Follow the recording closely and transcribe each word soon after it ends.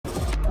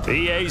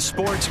EA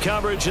Sports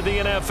coverage of the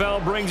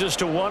NFL brings us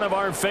to one of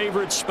our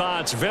favorite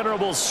spots,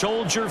 venerable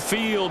Soldier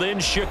Field in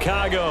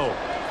Chicago.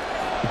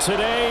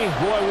 Today,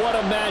 boy, what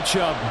a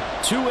matchup.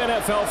 Two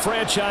NFL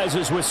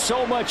franchises with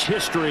so much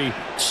history,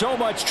 so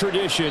much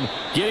tradition,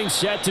 getting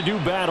set to do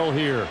battle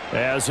here,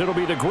 as it'll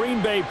be the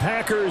Green Bay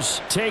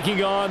Packers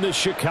taking on the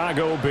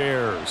Chicago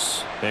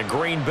Bears. And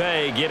Green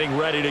Bay getting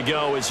ready to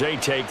go as they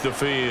take the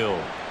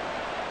field.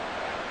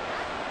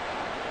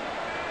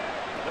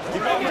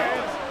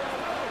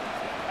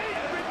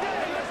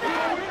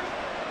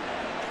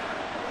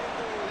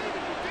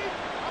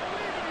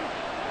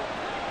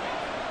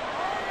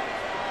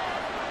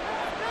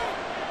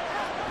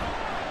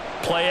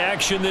 Play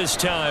action this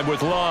time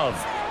with Love.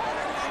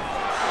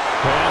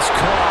 Pass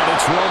caught.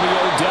 It's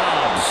Romeo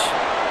Doubs.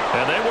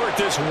 And they work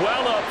this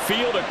well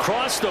upfield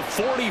across the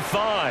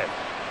 45.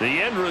 The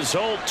end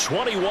result,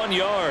 21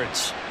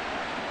 yards.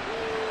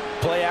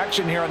 Play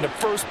action here on the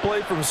first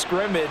play from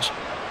scrimmage.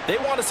 They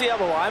want to see how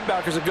the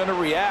linebackers are going to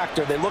react.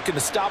 Are they looking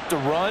to stop the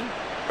run?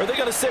 Or are they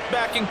going to sit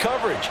back in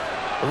coverage?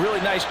 A really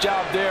nice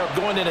job there of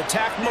going in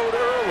attack mode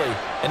early,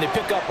 and they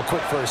pick up a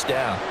quick first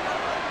down.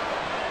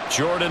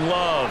 Jordan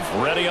Love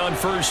ready on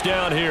first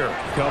down here.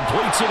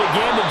 Completes it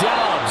again to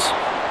Doubs.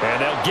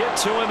 And they'll get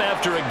to him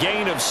after a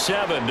gain of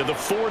 7 to the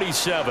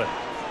 47.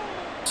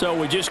 So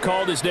we just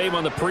called his name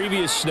on the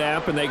previous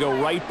snap, and they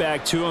go right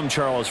back to him,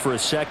 Charles, for a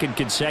second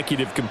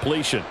consecutive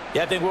completion.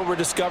 Yeah, I think what we're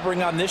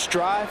discovering on this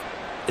drive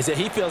is that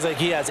he feels like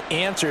he has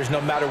answers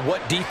no matter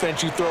what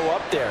defense you throw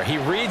up there. He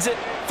reads it,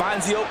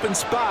 finds the open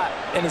spot,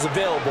 and is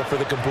available for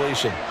the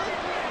completion.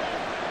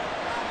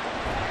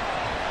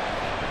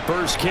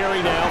 First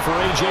carry now for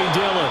A.J.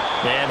 Dillon.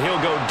 And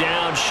he'll go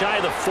down shy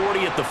of the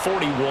 40 at the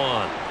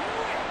 41.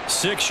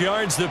 6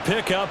 yards the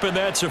pickup, and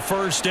that's a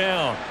first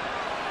down.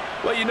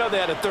 Well, you know they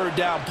had a third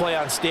down play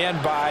on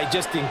standby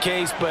just in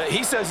case, but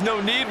he says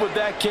no need with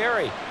that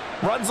carry.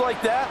 Runs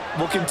like that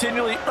will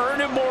continually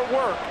earn him more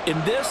work in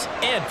this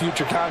and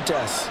future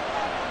contests.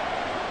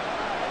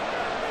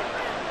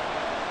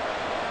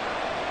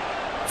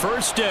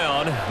 First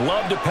down,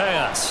 Love to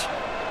pass.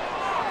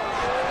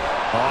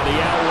 On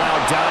the out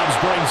route, Doubs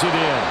brings it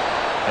in.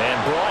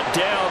 And brought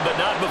down, but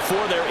not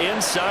before they're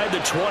inside the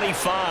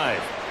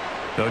 25.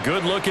 A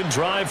good-looking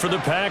drive for the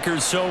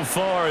Packers so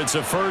far. It's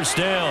a first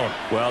down.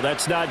 Well,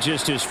 that's not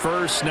just his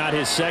first, not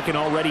his second,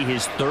 already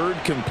his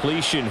third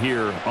completion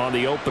here on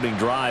the opening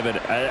drive. And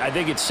I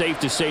think it's safe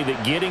to say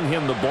that getting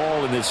him the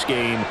ball in this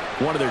game,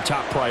 one of their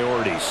top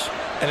priorities.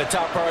 And a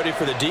top priority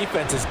for the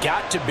defense has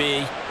got to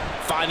be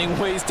finding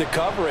ways to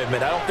cover him.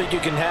 And I don't think you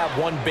can have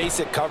one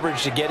basic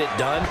coverage to get it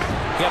done.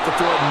 You have to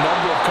throw a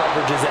number of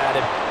coverages at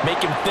him,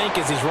 make him think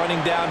as he's running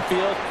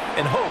downfield,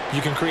 and hope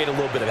you can create a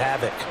little bit of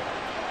havoc.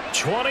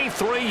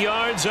 23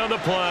 yards on the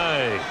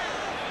play.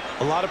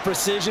 A lot of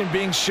precision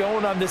being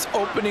shown on this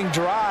opening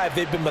drive.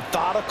 They've been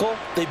methodical,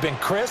 they've been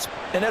crisp,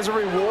 and as a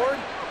reward,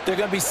 they're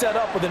going to be set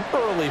up with an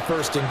early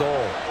first and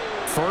goal.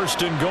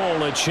 First and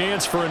goal, a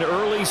chance for an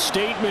early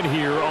statement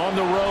here on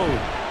the road.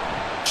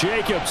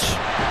 Jacobs.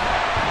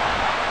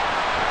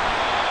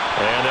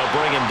 And they'll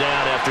bring him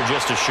down after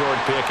just a short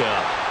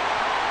pickup.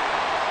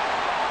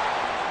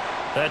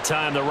 That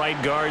time, the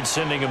right guard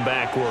sending him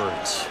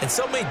backwards. And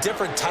so many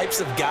different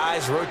types of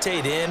guys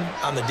rotate in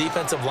on the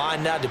defensive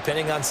line now,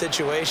 depending on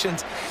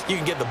situations. You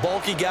can get the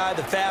bulky guy,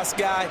 the fast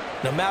guy.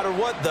 No matter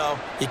what, though,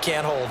 you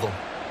can't hold them.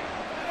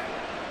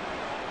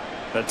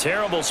 A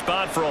terrible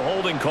spot for a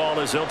holding call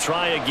as they'll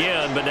try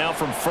again, but now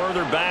from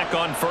further back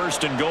on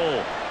first and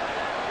goal.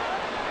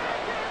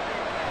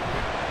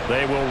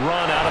 They will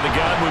run out of the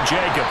gun with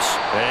Jacobs.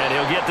 And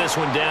he'll get this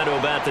one down to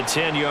about the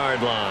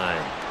 10-yard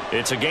line.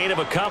 It's a gain of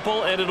a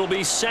couple, and it'll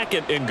be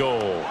second and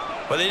goal.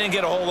 Well, they didn't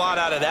get a whole lot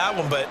out of that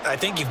one, but I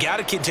think you've got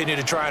to continue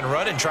to try and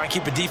run and try and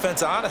keep the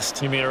defense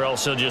honest. You mean or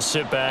else they'll just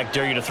sit back,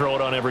 dare you to throw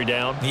it on every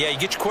down? Yeah, you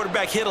get your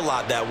quarterback hit a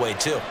lot that way,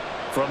 too.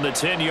 From the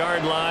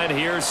 10-yard line,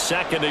 here's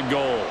second and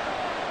goal.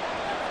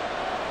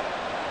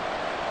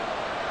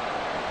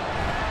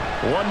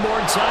 One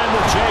more time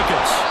with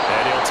Jacobs.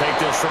 And he'll take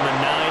this from the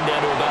 9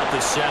 down to about the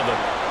 7.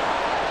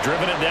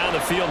 Driven it down the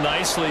field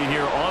nicely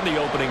here on the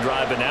opening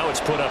drive, but now it's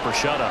put up or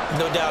shut up.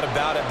 No doubt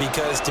about it,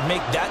 because to make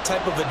that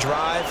type of a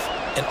drive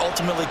and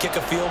ultimately kick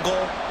a field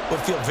goal would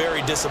feel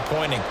very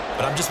disappointing.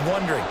 But I'm just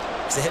wondering,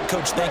 is the head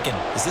coach thinking,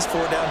 is this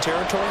 4-down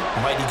territory?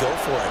 Might he go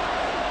for it?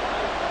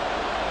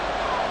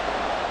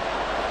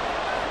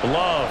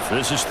 Love,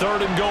 this is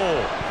third and goal.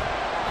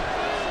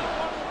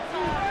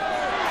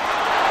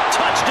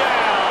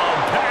 Touchdown,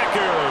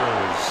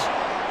 Packers!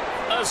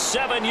 A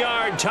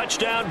 7-yard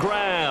touchdown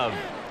grab.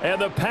 And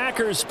the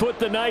Packers put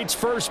the night's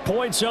first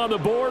points on the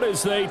board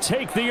as they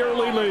take the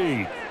early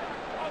lead.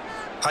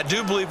 I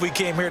do believe we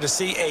came here to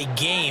see a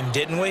game,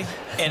 didn't we?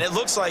 And it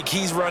looks like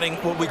he's running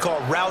what we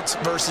call routes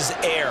versus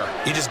air.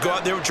 You just go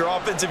out there with your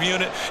offensive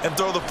unit and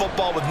throw the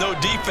football with no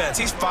defense.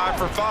 He's 5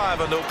 for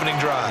 5 on the opening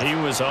drive. He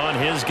was on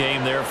his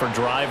game there for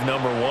drive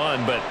number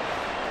 1, but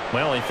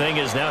Well, the thing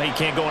is now he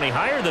can't go any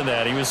higher than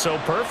that. He was so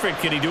perfect.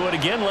 Can he do it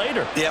again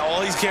later? Yeah,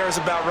 all he cares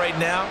about right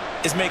now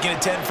is making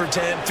it 10 for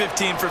 10,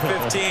 15 for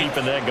 15.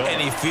 Keeping that going.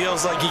 And he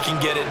feels like he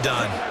can get it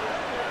done.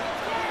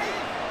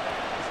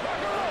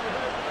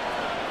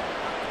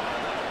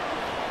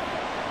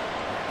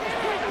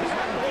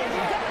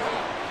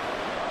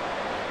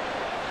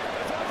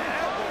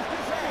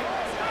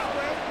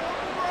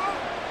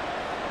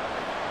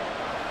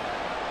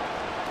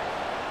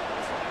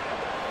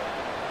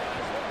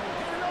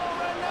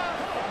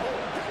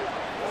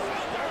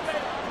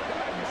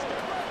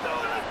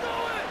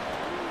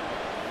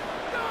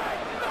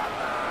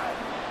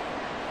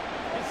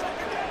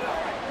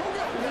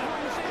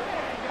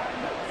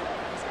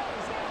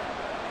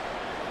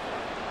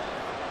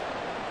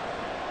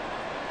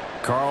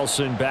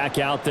 Carlson back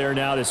out there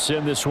now to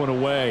send this one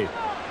away.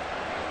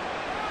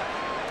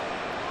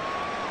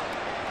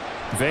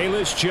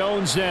 Velus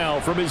Jones now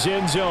from his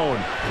end zone.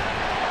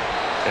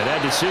 And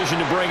that decision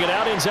to bring it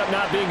out ends up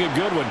not being a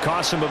good one.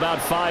 Costs him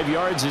about 5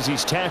 yards as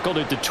he's tackled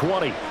at the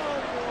 20.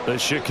 The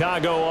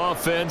Chicago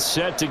offense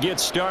set to get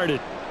started.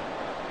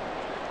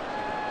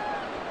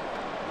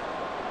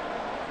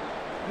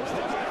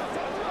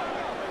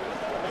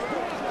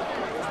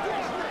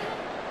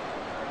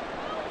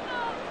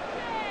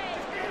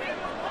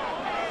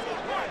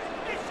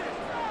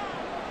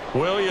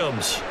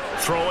 Williams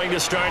throwing to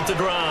start the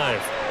drive.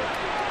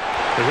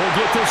 And we'll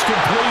get this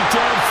complete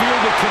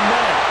downfield to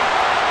connect.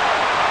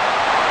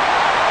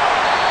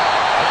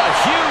 A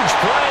huge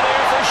play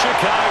there for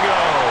Chicago.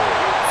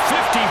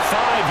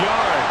 55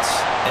 yards.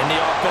 And the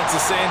offense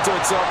is saying to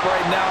itself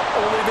right now,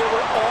 only they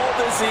were all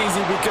this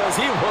easy because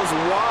he was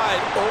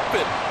wide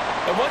open.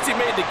 And once he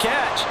made the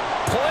catch,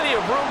 plenty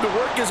of room to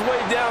work his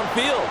way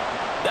downfield.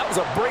 That was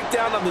a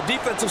breakdown on the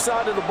defensive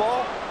side of the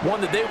ball,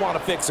 one that they want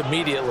to fix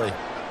immediately.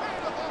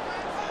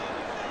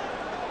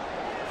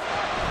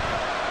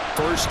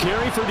 First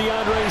carry for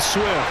DeAndre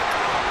Swift.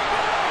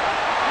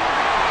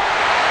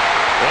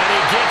 And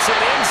he gets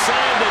it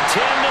inside the 10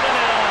 to the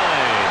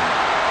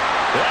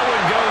 9. That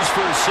one goes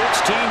for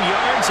 16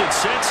 yards. It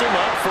sets him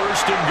up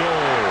first and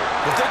goal.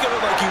 Well, think of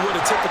it like you would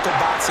a typical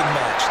boxing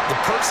match. The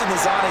person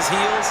is on his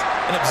heels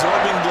and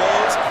absorbing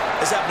blows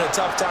is having a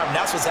tough time. And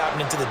that's what's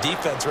happening to the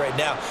defense right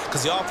now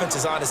because the offense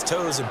is on his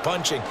toes and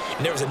punching.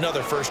 And there was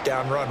another first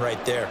down run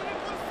right there.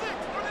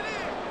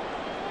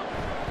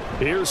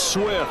 Here's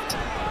Swift.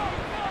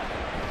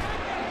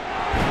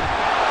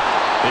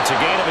 It's a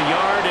gain of a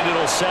yard, and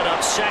it'll set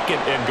up second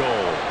and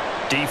goal.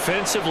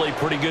 Defensively,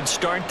 pretty good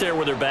start there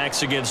with their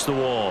backs against the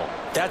wall.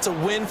 That's a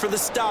win for the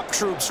stop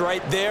troops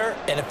right there.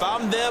 And if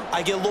I'm them,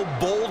 I get a little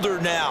bolder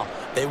now.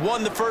 They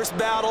won the first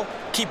battle.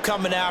 Keep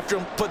coming after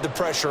them. Put the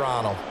pressure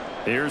on them.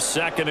 Here's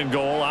second and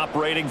goal,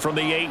 operating from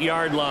the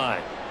 8-yard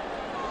line.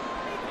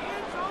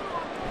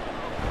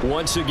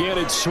 Once again,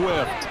 it's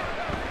Swift.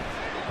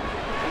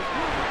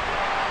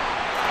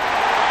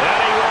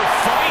 And he will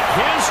fight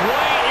his way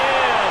in.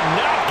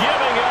 Not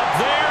giving up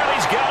there, and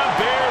he's got a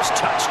Bears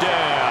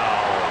touchdown.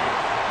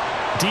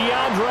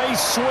 DeAndre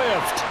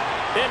Swift,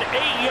 an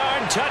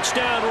 8-yard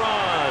touchdown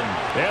run.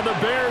 And the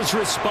Bears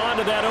respond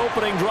to that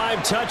opening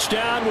drive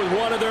touchdown with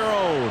one of their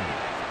own.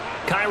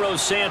 Cairo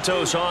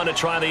Santos on to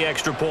try the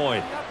extra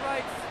point.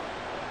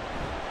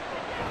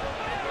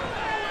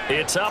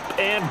 It's up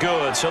and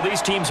good. So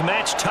these teams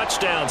match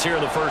touchdowns here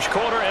in the first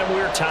quarter, and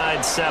we're tied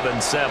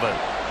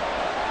 7-7.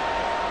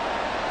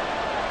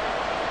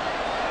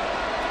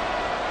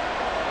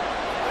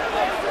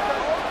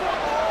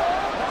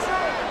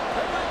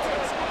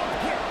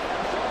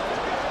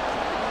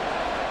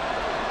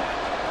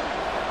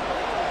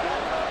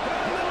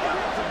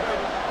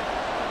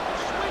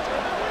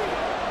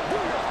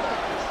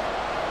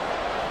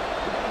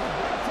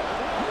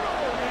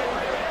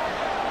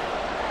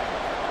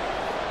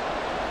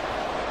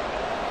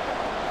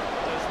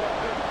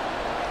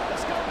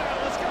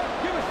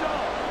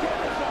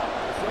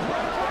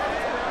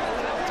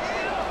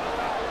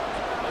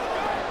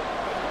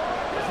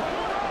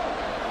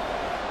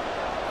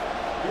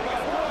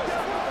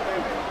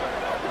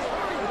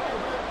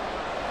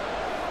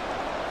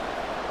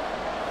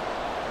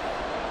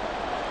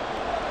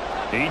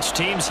 Each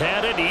team's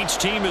had it. Each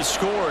team has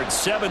scored.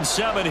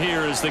 7-7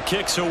 here as the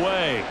kick's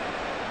away.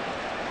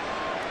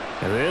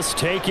 And this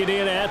taken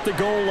in at the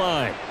goal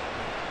line.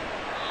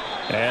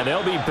 And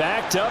they'll be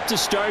backed up to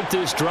start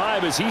this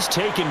drive as he's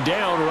taken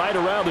down right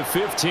around the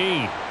 15.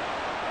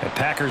 And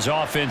Packers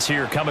offense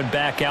here coming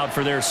back out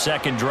for their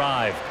second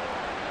drive.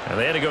 And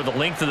they had to go the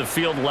length of the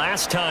field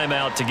last time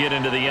out to get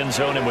into the end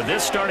zone. And with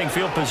this starting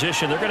field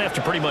position, they're going to have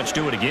to pretty much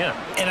do it again.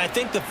 And I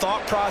think the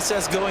thought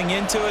process going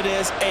into it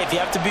is, hey, if you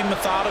have to be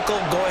methodical,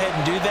 go ahead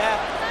and do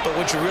that. But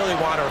what you really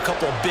want are a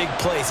couple of big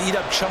plays. Eat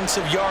up chunks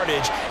of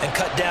yardage and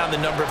cut down the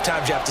number of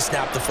times you have to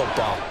snap the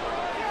football.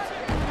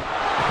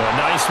 A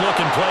nice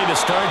looking play to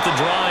start the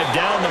drive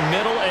down the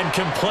middle and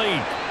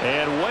complete.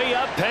 And way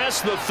up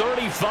past the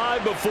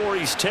 35 before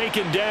he's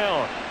taken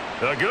down.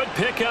 A good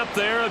pickup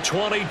there, a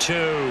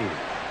 22.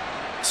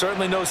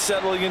 Certainly no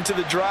settling into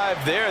the drive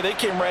there. They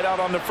came right out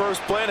on the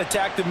first play and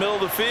attacked the middle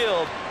of the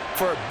field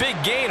for a big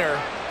gainer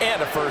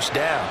and a first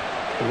down.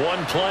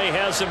 One play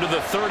has him to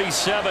the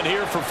 37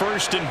 here for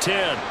 1st and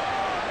 10.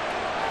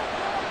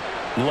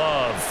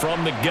 Love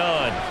from the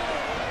gun.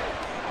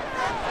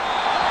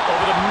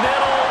 Over the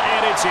middle,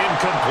 and it's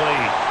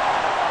incomplete.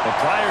 But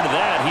prior to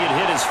that, he had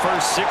hit his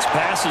first 6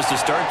 passes to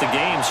start the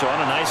game, so on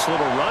a nice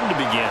little run to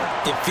begin.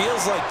 It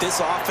feels like this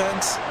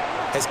offense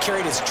has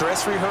carried its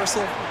dress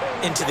rehearsal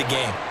into the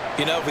game.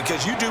 You know,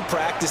 because you do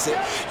practice it,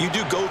 you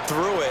do go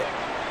through it,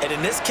 and in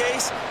this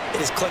case, it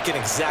is clicking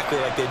exactly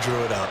like they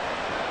drew it up.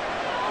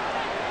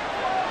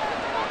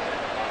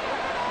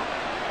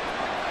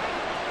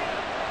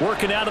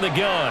 Working out of the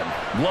gun,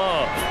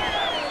 Love.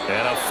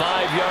 And a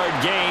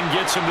 5-yard gain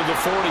gets him to the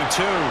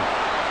 42.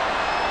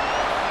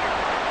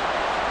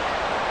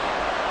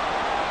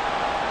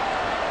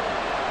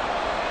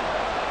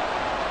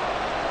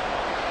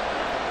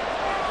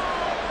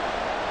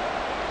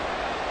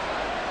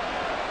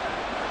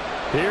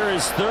 Here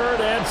is 3rd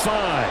and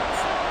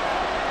 5.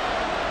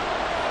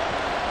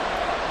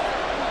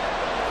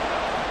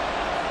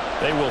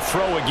 They will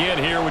throw again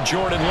here with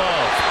Jordan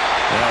Love.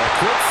 Now, a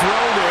quick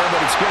throw there,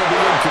 but it's going to be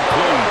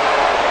incomplete.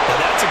 Now,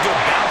 that's a good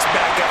bounce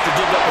back after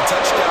giving up a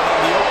touchdown on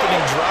the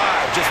opening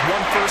drive. Just 1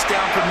 first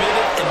down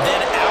permitted and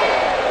then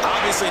out.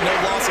 Obviously, no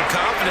loss of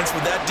confidence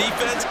with that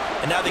defense,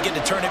 and now they get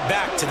to turn it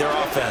back to their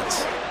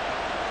offense.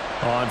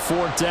 On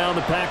 4th down,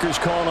 the Packers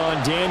call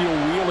on Daniel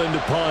Whelan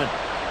to punt.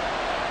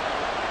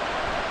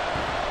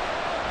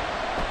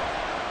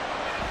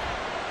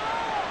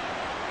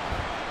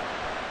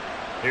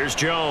 Here's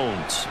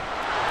Jones.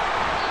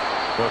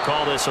 We'll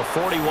call this a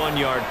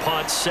 41-yard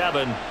punt,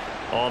 7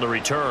 on the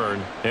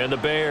return, and the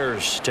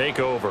Bears take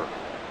over.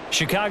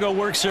 Chicago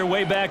works their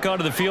way back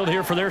onto the field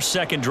here for their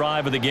 2nd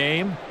drive of the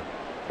game.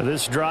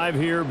 This drive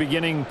here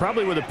beginning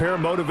probably with a pair of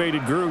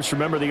motivated groups.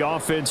 Remember, the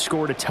offense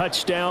scored a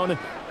touchdown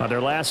on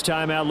their last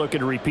time out,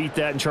 looking to repeat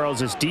that in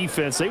Charles's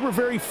defense. They were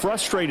very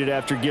frustrated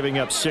after giving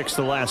up 6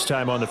 the last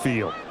time on the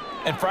field.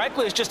 And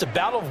frankly, it's just a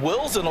battle of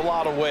wills in a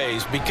lot of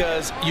ways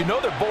because you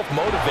know they're both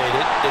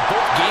motivated. They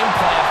both game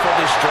plan for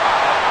this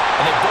drive,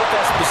 and they both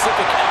have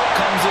specific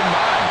outcomes in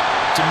mind.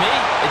 To me,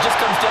 it just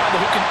comes down to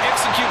who can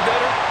execute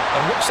better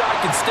and which side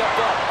can step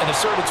up and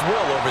assert its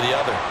will over the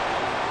other.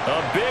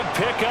 A big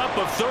pickup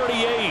of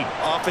 38.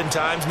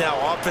 Oftentimes now,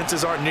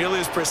 offenses aren't nearly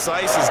as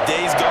precise as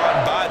days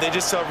gone by. They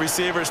just tell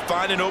receivers,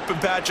 find an open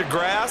patch of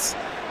grass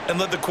and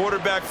let the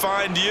quarterback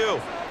find you.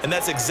 And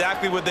that's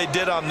exactly what they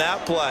did on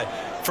that play.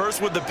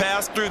 First with the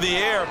pass through the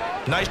air,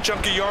 nice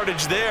chunk of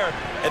yardage there,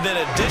 and then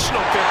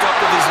additional pickup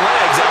with his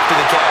legs after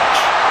the catch.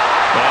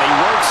 And he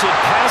works it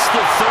past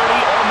the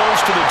 30,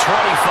 almost to the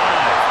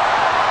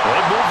 25.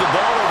 They moved the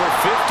ball over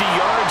 50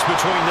 yards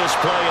between this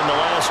play and the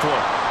last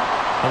one.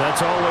 And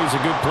that's always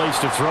a good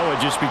place to throw it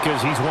just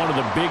because he's one of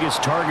the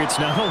biggest targets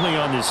not only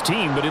on this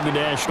team but in the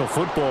National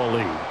Football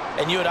League.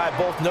 And you and I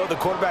both know the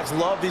quarterbacks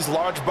love these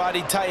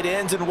large-bodied tight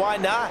ends, and why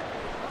not?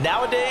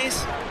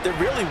 Nowadays, they're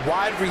really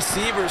wide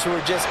receivers who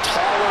are just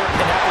taller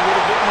and have a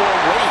little bit more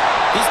weight.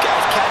 These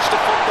guys catch the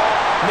football,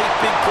 make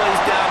big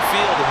plays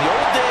downfield. In the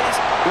old days,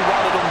 we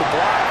wanted them to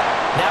block.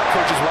 Now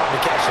coaches want them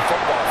to catch the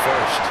football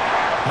first.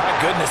 My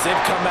goodness,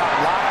 they've come out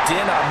locked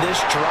in on this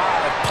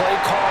drive. Play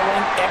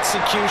calling,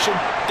 execution,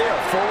 they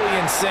are fully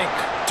in sync.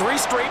 3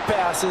 straight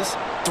passes,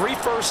 3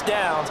 first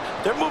downs.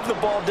 They're moving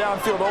the ball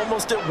downfield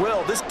almost at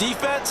will. This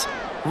defense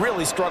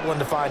really struggling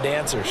to find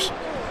answers.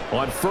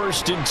 On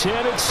 1st and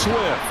 10, it's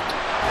Swift.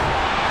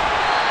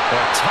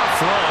 A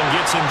tough run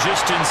gets him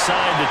just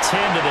inside the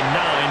 10 to the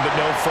 9, but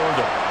no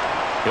further.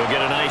 He'll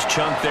get a nice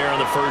chunk there on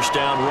the first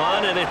down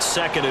run, and it's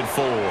 2nd and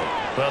 4.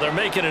 Well, they're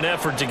making an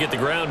effort to get the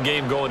ground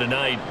game going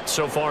tonight.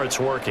 So far, it's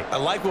working. I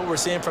like what we're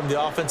seeing from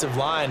the offensive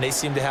line. They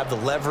seem to have the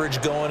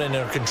leverage going and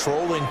are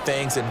controlling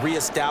things and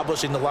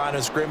reestablishing the line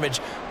of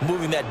scrimmage,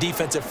 moving that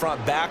defensive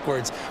front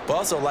backwards, but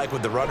also like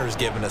what the runner's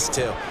giving us,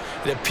 too.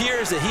 It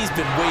appears that he's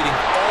been waiting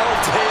all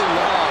day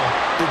long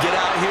to get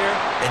out here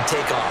and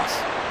take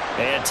off.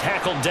 And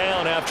tackled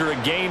down after a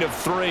gain of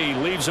 3.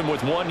 Leaves him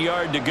with 1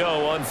 yard to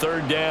go on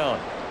 3rd down.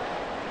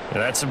 And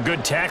that's some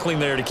good tackling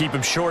there to keep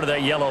him short of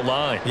that yellow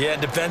line. Yeah,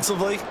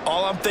 defensively,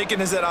 all I'm thinking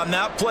is that on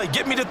that play,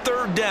 get me to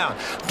 3rd down.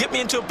 Get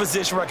me into a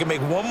position where I can make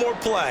one more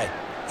play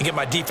and get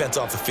my defense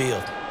off the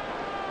field.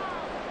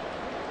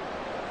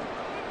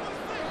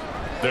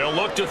 They'll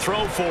look to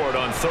throw for it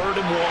on 3rd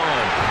and 1.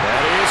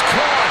 That is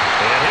caught.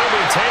 And he'll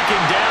be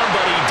taken down,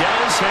 but he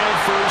does have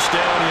first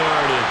down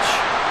yardage.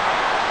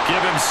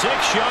 Give him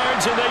 6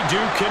 yards, and they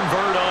do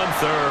convert on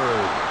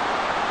 3rd.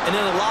 And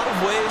in a lot of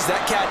ways,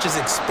 that catch is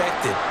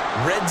expected.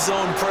 Red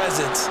zone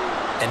presence,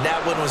 and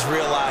that one was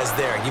realized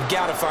there. You've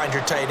got to find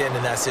your tight end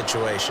in that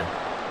situation.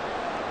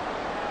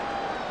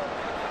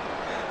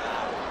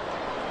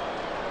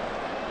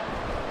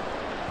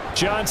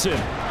 Johnson.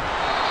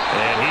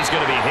 And he's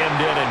going to be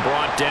hemmed in and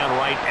brought down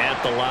right at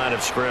the line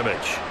of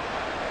scrimmage.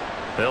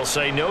 They'll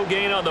say no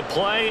gain on the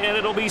play, and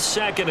it'll be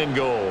 2nd and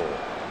goal.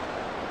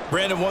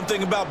 Brandon, one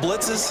thing about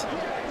blitzes,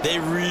 they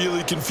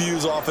really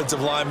confuse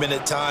offensive linemen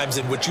at times,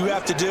 and what you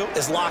have to do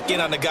is lock in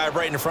on the guy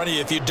right in front of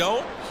you. If you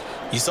don't,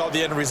 You saw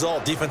the end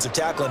result. Defensive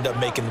tackle ended up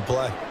making the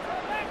play.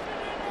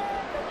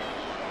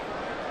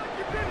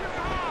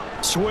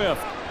 Swift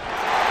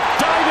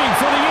diving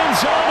for the end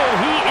zone, and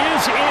he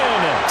is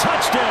in.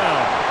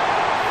 Touchdown.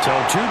 So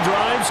 2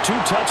 drives, 2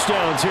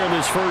 touchdowns here in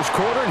this first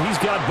quarter, and he's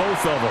got both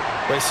of them.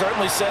 Well, he's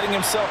certainly setting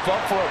himself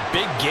up for a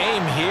big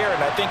game here,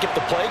 and I think if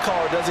the play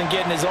caller doesn't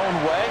get in his own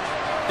way,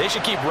 they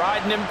should keep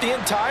riding him the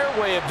entire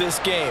way of this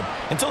game.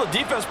 Until the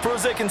defense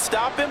proves they can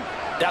stop him,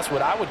 that's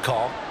what I would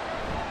call.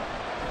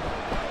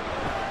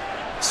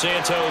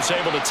 Santos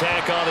able to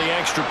tack on the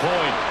extra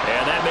point,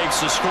 and that makes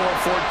the score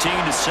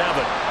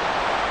 14-7.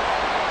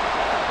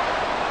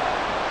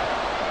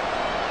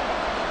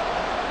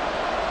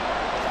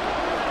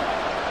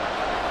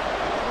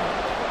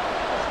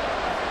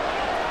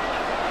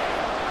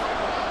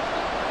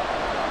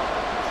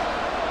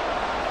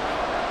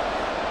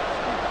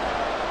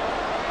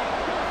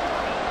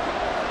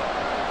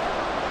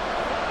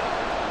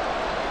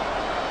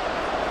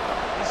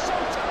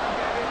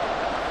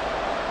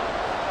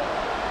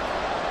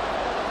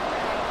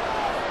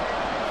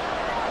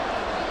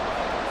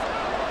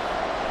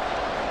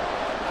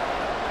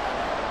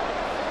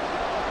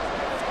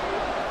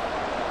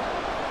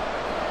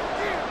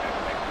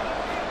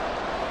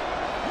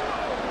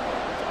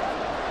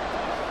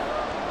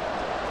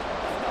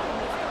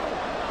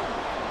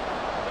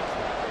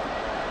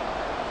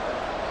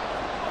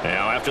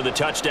 Now, after the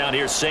touchdown,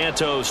 here's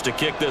Santos to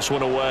kick this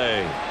one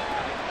away.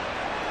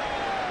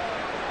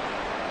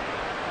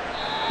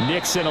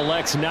 Nixon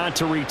elects not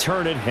to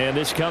return it, and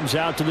this comes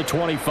out to the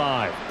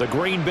 25. The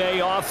Green Bay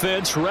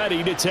offense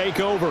ready to take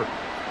over.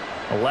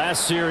 The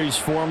last series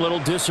for them, a little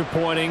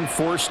disappointing,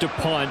 forced to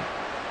punt.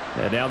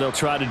 And now they'll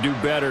try to do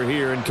better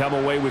here and come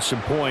away with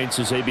some points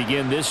as they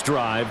begin this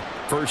drive,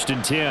 1st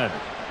and 10.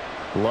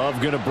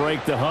 Love going to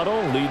break the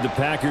huddle, lead the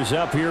Packers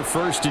up here,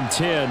 1st and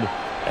 10.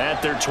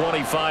 At their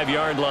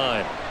 25-yard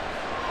line.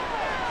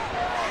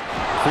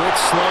 Quick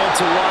slant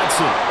to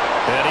Watson.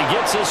 And he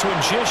gets this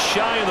one just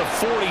shy of the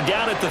 40,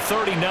 down at the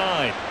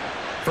 39.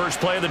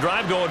 First play of the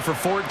drive going for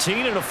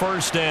 14 and a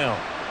first down.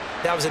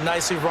 That was a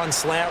nicely run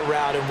slant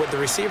route, and what the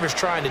receiver's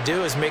trying to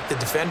do is make the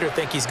defender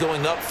think he's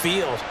going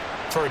upfield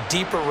for a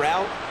deeper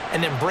route,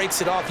 and then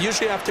breaks it off,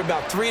 usually after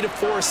about 3 to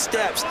 4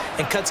 steps,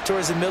 and cuts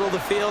towards the middle of the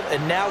field.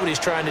 And now what he's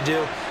trying to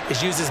do is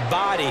use his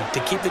body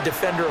to keep the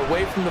defender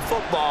away from the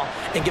football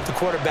and give the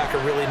quarterback a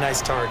really nice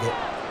target.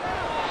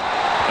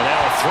 And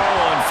now a throw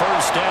on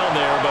first down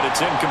there, but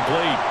it's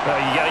incomplete.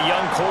 You got a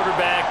young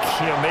quarterback,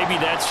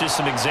 maybe that's just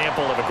an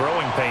example of a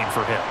growing pain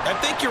for him. I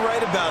think you're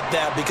right about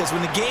that, because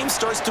when the game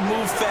starts to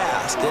move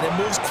fast and it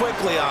moves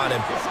quickly on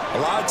him,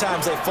 a lot of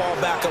times they fall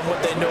back on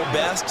what they know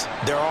best,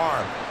 their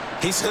arm.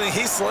 He's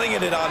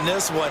slinging it on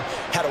this one.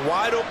 Had a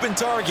wide-open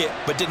target,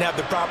 but didn't have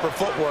the proper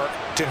footwork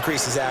to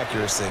increase his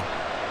accuracy.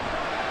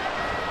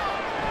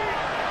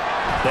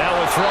 Now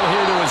a throw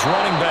here to his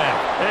running back,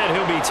 and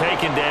he'll be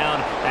taken down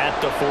at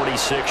the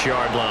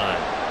 46-yard line.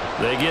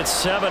 They get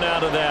 7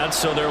 out of that,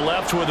 so they're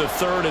left with a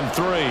 3rd and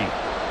 3.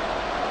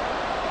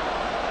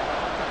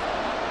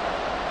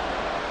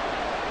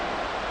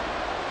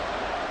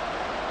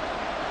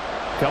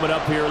 Coming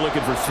up here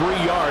looking for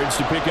 3 yards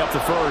to pick up the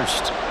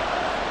first.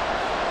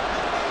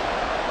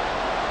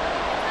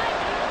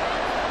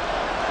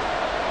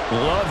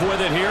 Love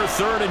with it here,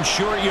 3rd and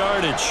short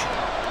yardage.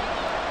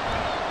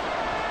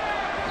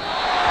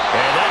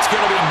 And that's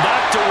going to be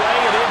knocked away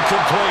and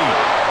incomplete.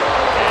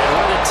 And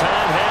when the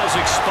time has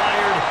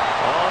expired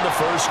on the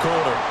first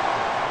quarter.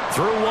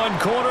 Through one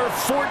quarter,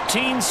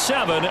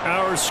 14-7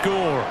 our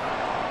score.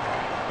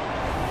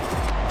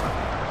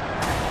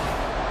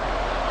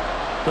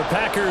 The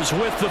Packers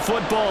with the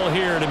football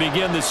here to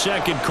begin the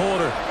second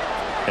quarter,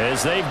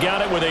 as they've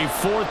got it with a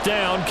 4th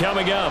down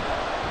coming up.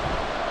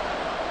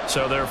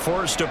 So they're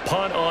forced to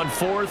punt on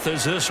 4th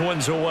as this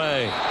one's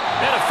away.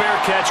 And a fair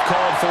catch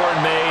called for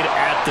and made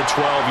at the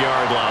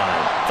 12-yard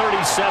line.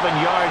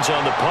 37 yards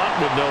on the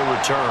punt with no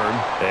return.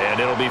 And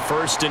it'll be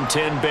 1st and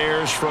 10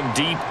 Bears from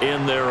deep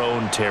in their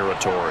own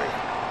territory.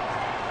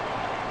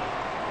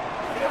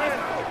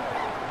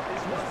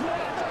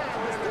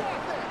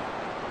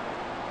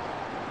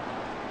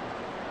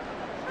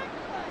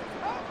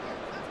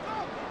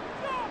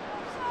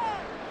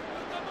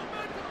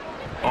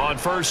 On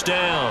first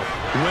down,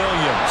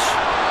 Williams.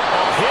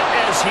 A hit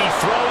as he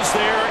throws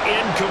there,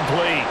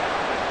 incomplete.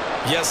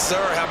 Yes,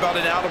 sir. How about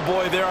an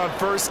attaboy there on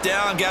first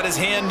down? Got his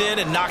hand in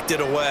and knocked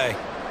it away.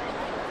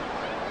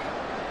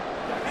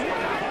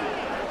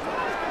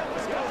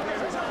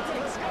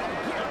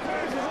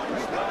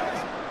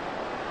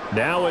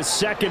 Now a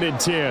 2nd and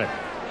 10.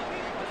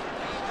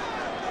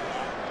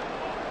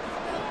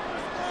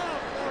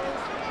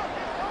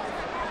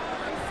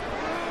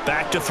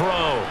 Back to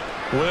throw.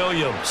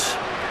 Williams.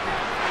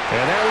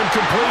 And that one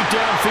complete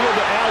downfield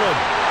to Allen.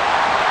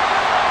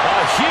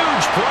 A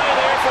huge play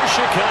there for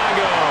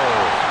Chicago.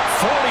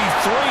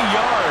 43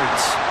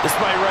 yards.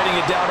 Despite writing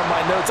it down on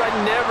my notes, I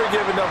never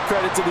give enough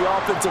credit to the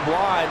offensive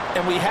line,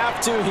 and we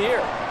have to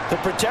here. The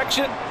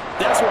protection,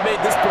 that's what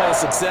made this play a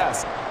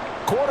success.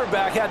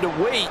 Quarterback had to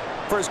wait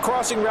for his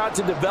crossing route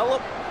to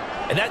develop,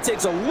 And that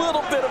takes a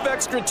little bit of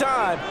extra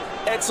time.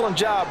 Excellent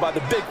job by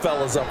the big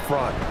fellas up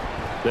front.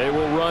 They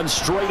will run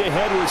straight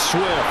ahead with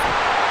Swift.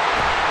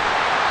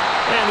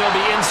 And they'll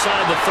be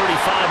inside the 35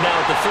 now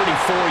at the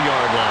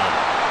 34-yard line.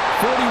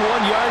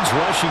 41 yards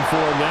rushing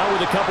for him now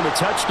with a couple of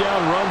touchdown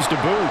runs to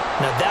boot.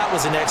 Now that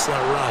was an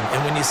excellent run.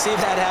 And when you see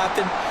that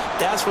happen,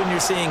 that's when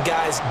you're seeing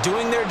guys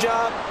doing their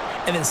job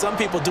and then some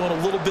people doing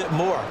a little bit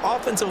more.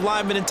 Offensive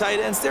linemen and tight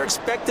ends, they're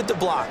expected to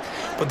block.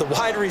 But the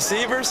wide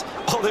receivers,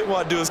 all they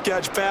want to do is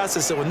catch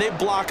passes. So when they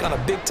block on a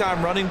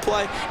big-time running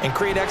play and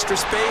create extra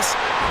space,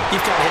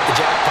 you've kind of hit the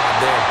jackpot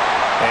there.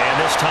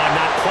 And this time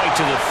not quite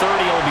to the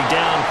 30. It'll be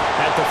down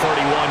at the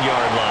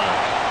 31-yard line.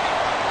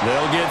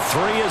 They'll get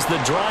 3 as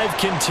the drive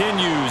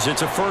continues.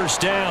 It's a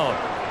first down.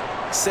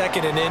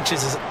 2nd and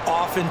inches is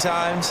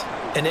oftentimes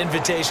an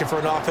invitation for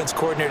an offense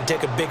coordinator to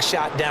take a big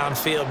shot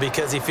downfield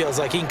because he feels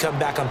like he can come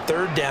back on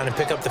 3rd down and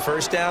pick up the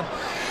first down.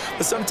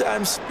 But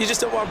sometimes you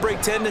just don't want to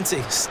break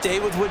tendency. Stay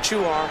with what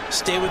you are,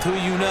 stay with who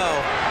you know,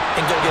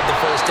 and go get the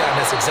first down.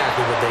 That's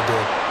exactly what they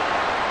did.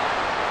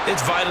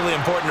 It's vitally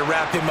important to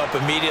wrap him up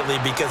immediately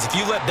because if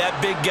you let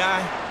that big guy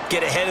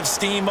get ahead of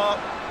steam up,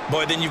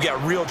 boy, then you've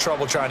got real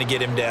trouble trying to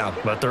get him down.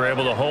 But they're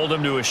able to hold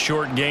him to a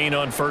short gain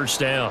on first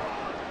down.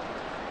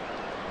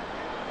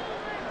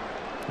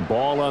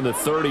 Ball on the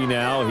 30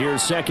 now.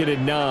 Here's 2nd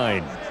and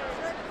 9.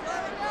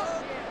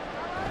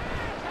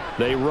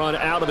 They run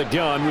out of the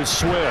gun with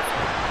Swift.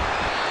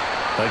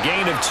 A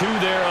gain of 2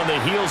 there on the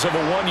heels of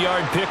a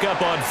 1-yard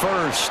pickup on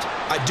first.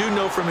 I do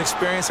know from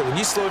experience that when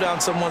you slow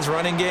down someone's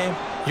running game,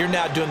 you're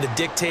now doing the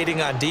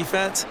dictating on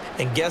defense.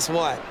 And guess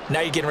what? Now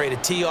you're getting ready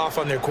to tee off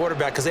on their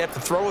quarterback because they have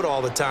to throw it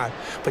all the time.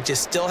 But you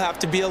still have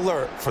to be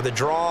alert for the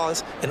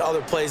draws and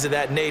other plays of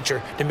that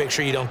nature to make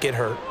sure you don't get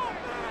hurt.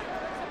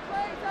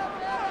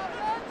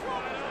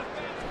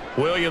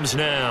 Williams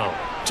now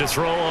to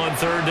throw on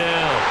 3rd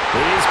down.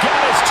 He's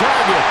got his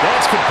target.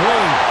 That's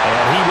complete.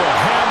 And he will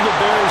have the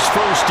Bears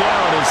first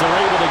down as they're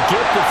able to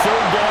get the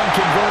 3rd down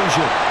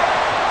conversion.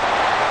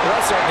 Well,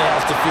 that certainly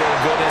has to feel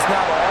good. It's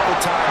not all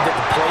the time that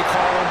the play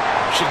caller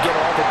should get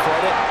all the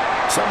credit.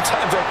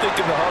 Sometimes I think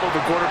in the huddle,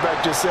 the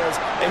quarterback just says,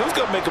 hey, who's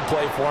going to make a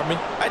play for me?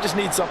 I just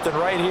need something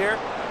right here.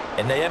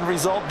 And the end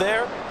result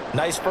there,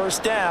 nice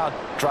first down.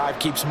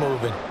 Drive keeps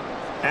moving.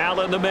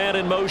 Allen, the man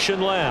in motion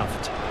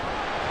left.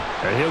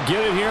 And he'll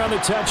get it here on the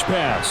touch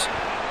pass.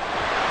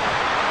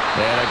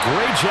 And a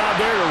great job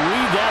there to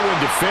read that one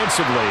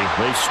defensively.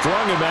 They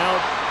strung him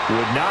out,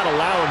 would not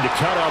allow him to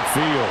cut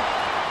upfield.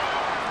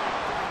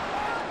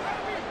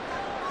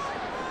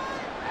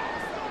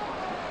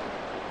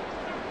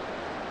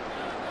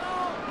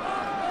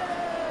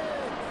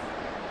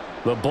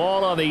 The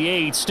ball on the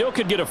 8. Still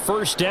could get a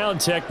first down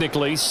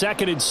technically.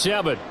 2nd and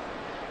 7.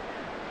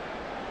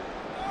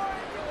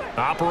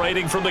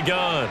 Operating from the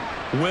gun.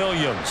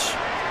 Williams.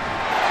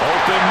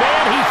 Open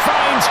man. He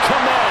finds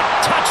Kmet.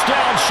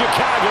 Touchdown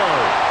Chicago.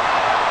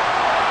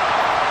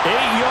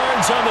 8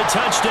 yards on the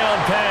touchdown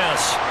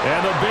pass.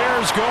 And the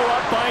Bears go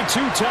up by 2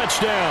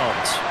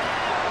 touchdowns.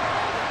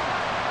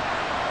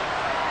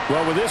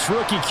 Well, with this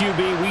rookie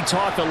QB, we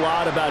talk a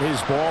lot about his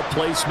ball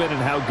placement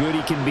and how good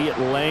he can be at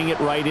laying it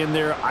right in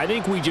there. I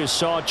think we just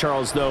saw,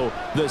 Charles, though,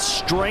 the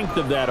strength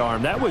of that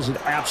arm. That was an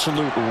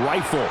absolute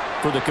rifle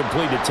for the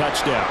completed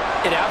touchdown.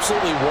 It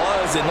absolutely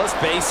was, and let's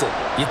face it,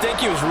 you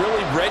think he was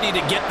really ready to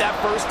get that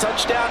first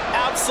touchdown?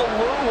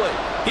 Absolutely.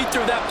 He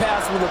threw that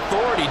pass with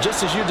authority,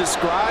 just as you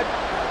described.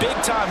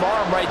 Big-time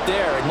arm right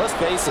there, and let's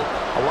face it,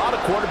 a lot of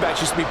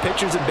quarterbacks used to be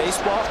pitchers in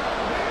baseball.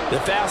 The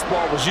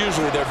fastball was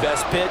usually their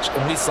best pitch,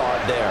 and we saw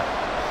it there.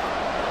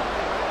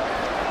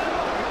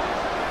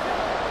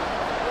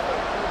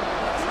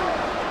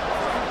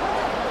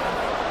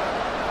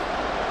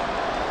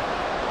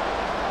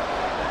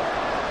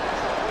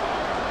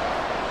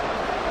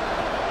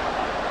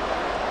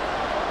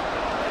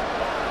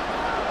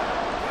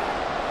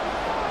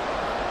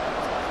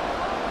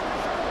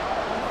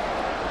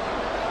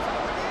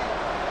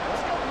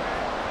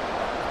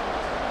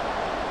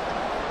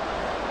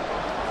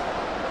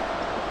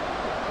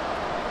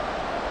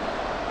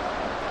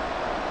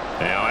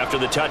 Now after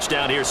the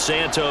touchdown, here's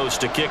Santos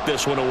to kick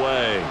this one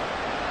away.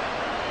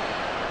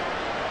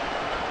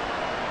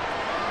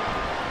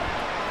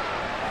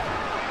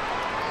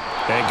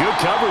 And good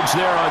coverage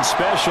there on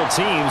special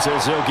teams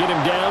as they'll get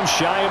him down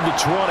shy of the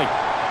 20.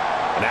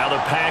 Now the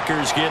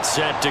Packers get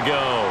set to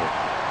go.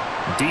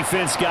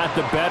 Defense got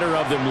the better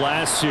of them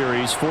last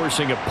series,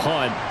 forcing a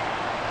punt.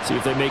 See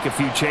if they make a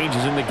few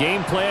changes in the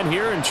game plan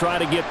here and try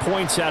to get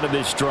points out of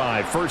this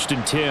drive. 1st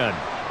and 10.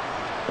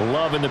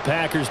 Love and the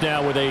Packers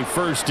now with a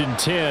 1st and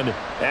 10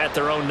 at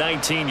their own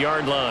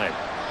 19-yard line.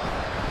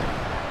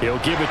 He'll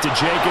give it to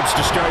Jacobs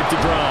to start the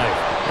drive.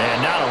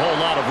 And not a whole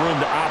lot of room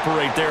to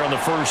operate there on the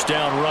first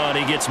down run.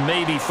 He gets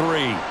maybe 3.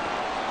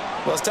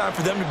 Well, it's time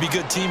for them to be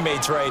good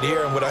teammates right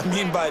here. And what I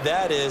mean by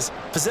that is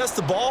possess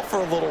the ball for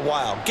a little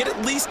while. Get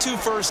at least 2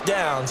 first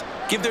downs.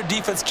 Give their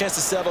defense a chance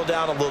to settle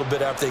down a little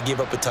bit after they give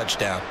up a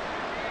touchdown.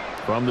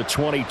 From the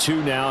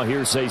 22 now,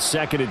 here's a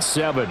 2nd and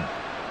 7.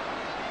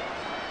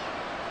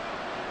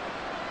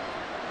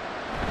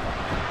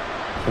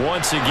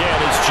 Once again,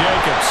 it's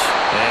Jacobs.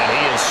 And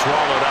he is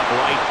swallowed up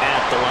right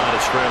at the line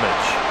of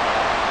scrimmage.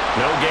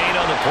 No gain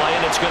on the play,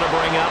 and it's going to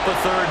bring up a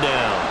third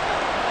down.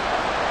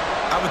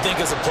 I would think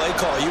as a play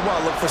call, you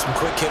want to look for some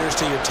quick hitters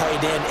to your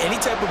tight end. Any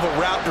type of a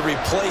route to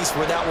replace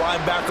where that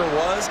linebacker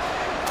was.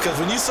 Because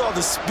when you saw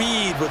the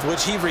speed with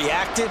which he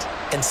reacted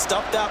and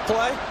stuffed that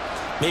play,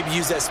 maybe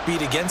use that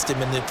speed against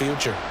him in the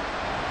future.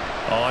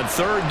 On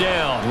third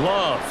down,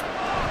 Love.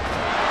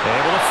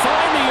 Able to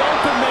find the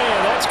open man.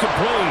 That's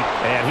complete.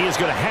 And he is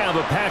going to have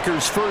a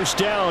Packers first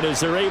down as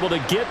they're able to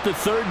get the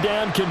third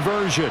down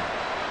conversion.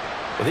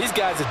 Well, these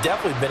guys have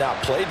definitely been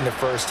outplayed in the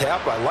first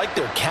half. I like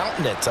their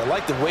countenance. I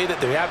like the way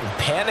that they haven't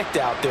panicked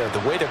out there,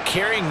 the way they're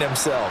carrying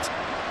themselves.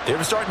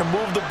 They're starting to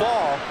move the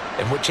ball,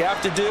 and what you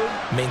have to do,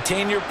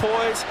 maintain your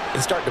poise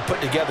and start to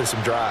put together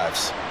some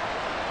drives.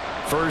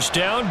 First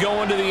down,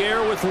 going to the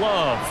air with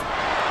Love.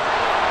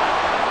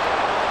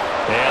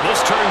 And this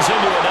turns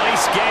into a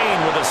nice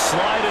gain with a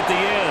slide at the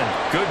end.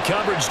 Good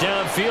coverage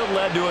downfield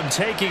led to him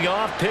taking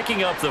off,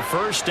 picking up the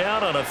first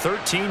down on a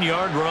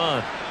 13-yard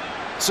run.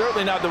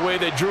 Certainly not the way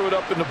they drew it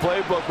up in the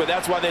playbook, but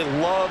that's why they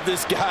love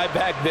this guy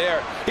back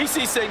there. He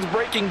sees things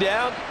breaking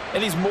down,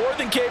 and he's more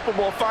than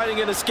capable of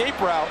finding an escape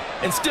route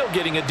and still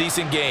getting a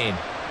decent gain.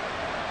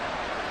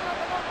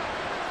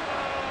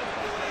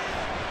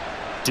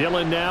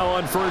 Dillon now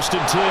on 1st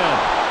and 10.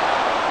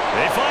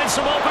 They find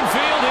some open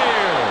field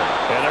here.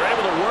 And they're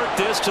able to work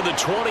this to the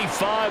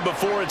 25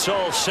 before it's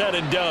all said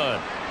and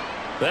done.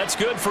 That's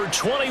good for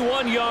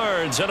 21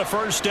 yards and a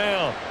first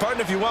down.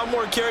 Partner, if you want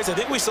more carries, I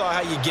think we saw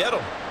how you get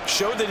them.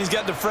 Showed that he's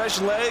got the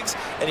fresh legs,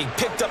 and he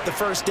picked up the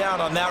first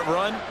down on that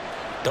run.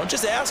 Don't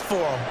just ask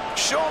for them.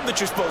 Show them that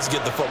you're supposed to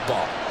get the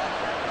football.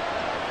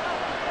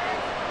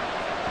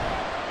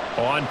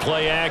 On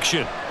play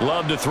action.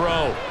 Love to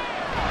throw.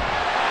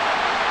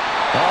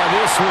 Oh,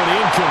 this one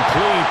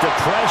incomplete. The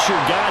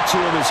pressure got to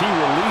him as he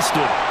released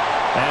it.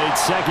 And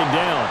it's second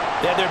down.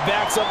 Yeah, their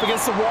back's up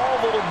against the wall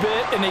a little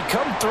bit, and they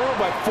come through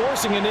by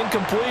forcing an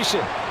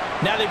incompletion.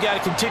 Now they've got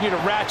to continue to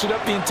ratchet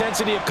up the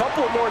intensity a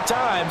couple of more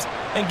times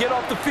and get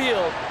off the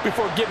field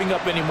before giving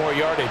up any more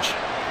yardage.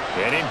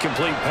 An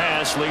incomplete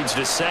pass leads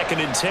to 2nd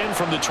and 10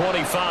 from the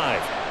 25.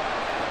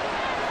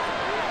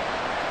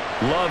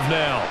 Love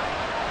now.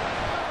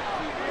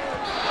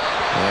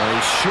 He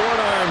short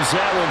arms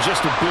that one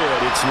just a bit.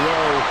 It's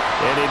low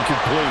and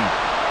incomplete.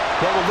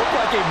 What will look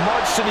like a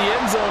march to the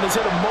end zone has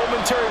hit a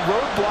momentary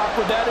roadblock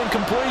with that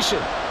incompletion.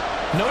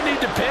 No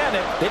need to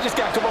panic. They just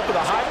got to come up with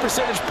a high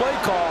percentage play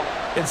call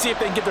and see if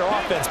they can get their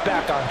offense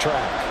back on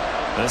track.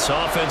 This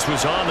offense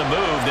was on the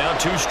move. Now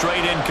 2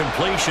 straight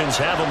incompletions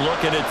have them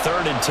looking at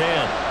 3rd and 10.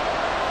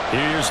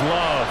 Here's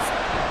Love.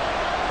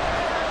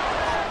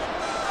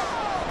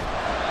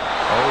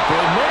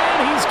 Open man.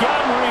 He's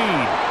got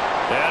Reed.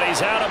 And he's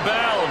out of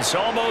bounds.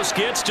 Almost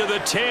gets to the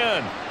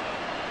 10.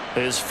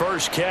 His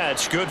first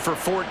catch, good for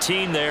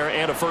 14 there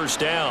and a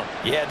first down.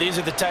 Yeah, these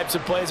are the types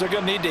of plays they're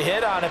going to need to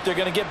hit on if they're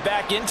going to get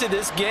back into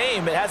this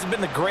game. It hasn't been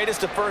the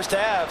greatest of first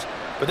halves,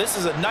 but this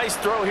is a nice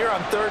throw here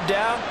on 3rd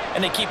down,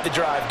 and they keep the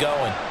drive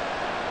going.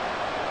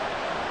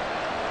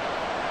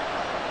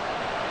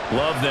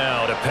 Love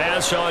now to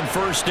pass on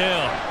 1st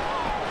down.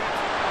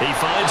 He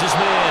finds his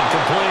man,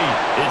 complete.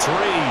 It's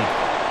Reed.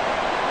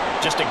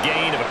 Just a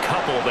gain of a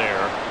couple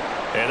there,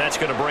 and that's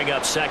going to bring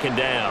up 2nd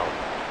down.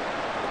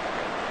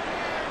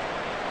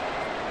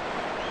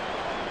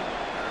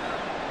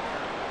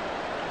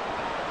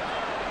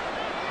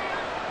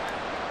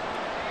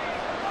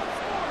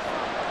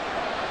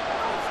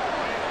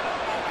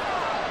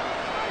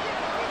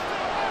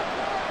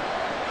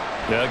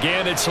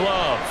 Again, it's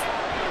Love.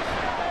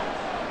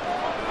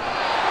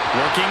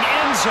 Looking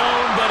end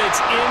zone, but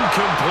it's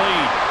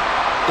incomplete.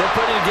 They're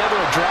putting together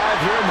a drive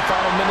here in the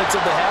final minutes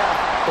of the half,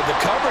 but the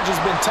coverage has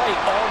been tight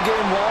all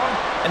game long,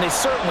 and they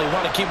certainly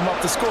want to keep them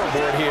off the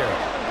scoreboard here.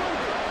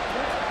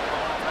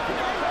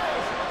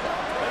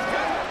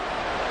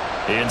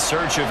 In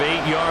search of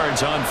 8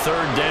 yards on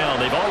 3rd down.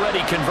 They've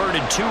already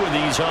converted 2 of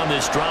these on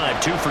this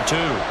drive, 2 for 2.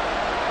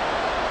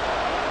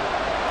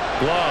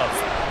 Love.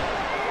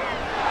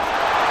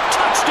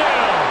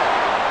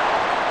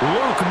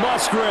 Luke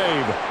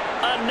Musgrave,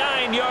 a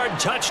 9-yard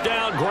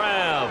touchdown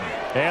grab.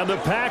 And the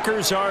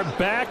Packers are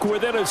back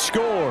within a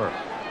score.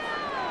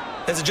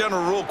 As a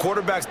general rule,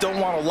 quarterbacks don't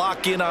want to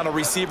lock in on a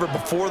receiver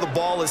before the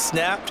ball is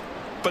snapped.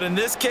 But in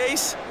this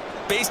case,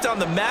 based on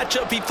the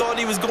matchup he thought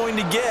he was going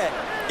to get,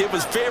 it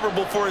was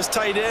favorable for his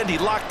tight end. He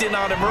locked in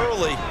on him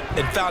early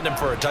and found him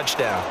for a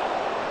touchdown.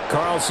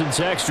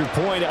 Carlson's extra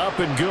point up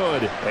and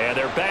good. And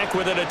they're back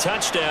within a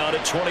touchdown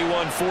at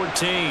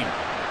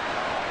 21-14.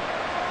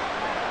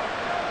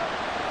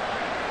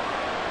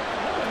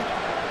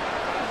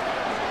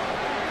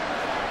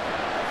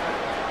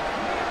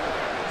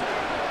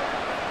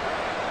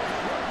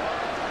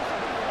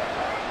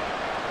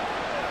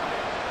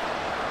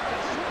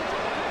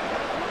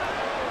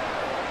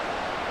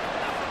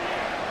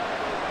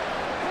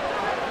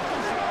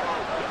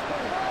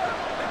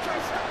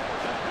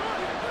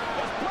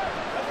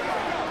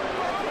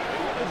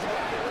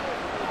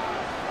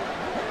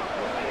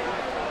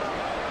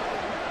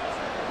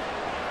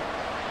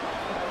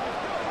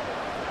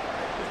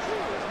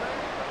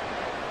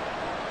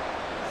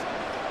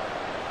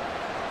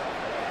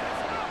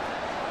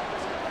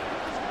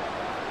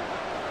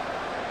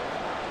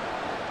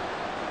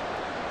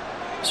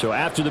 So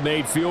after the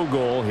made field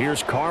goal,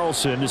 here's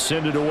Carlson to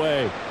send it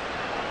away.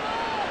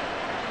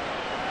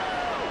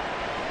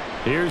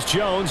 Here's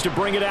Jones to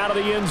bring it out of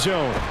the end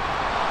zone.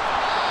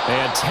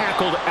 And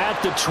tackled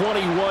at the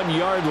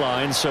 21-yard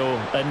line, so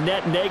a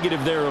net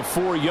negative there of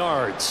 4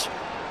 yards.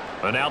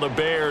 And now the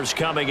Bears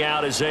coming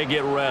out as they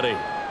get ready.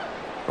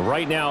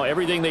 Right now,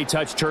 everything they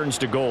touch turns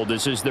to gold.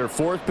 This is their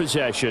 4th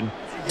possession.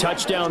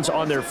 Touchdowns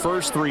on their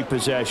first 3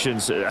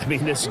 possessions. I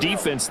mean, this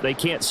defense, they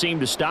can't seem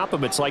to stop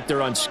them. It's like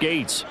they're on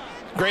skates.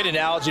 Great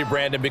analogy,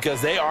 Brandon,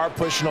 because they are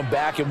pushing them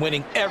back and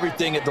winning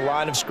everything at the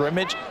line of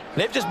scrimmage.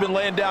 And they've just been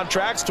laying down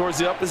tracks towards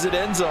the opposite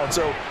end zone.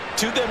 So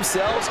to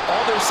themselves,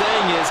 all they're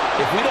saying is,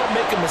 if we don't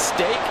make a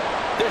mistake,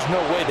 there's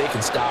no way they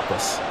can stop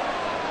us.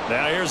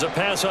 Now here's a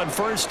pass on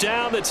first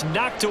down that's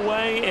knocked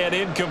away and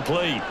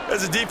incomplete.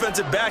 As a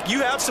defensive back,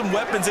 you have some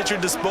weapons at your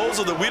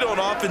disposal that we don't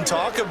often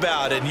talk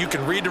about. And you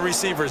can read the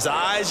receiver's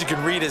eyes, you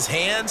can read his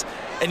hands,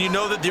 and you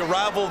know that the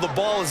arrival of the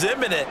ball is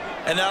imminent,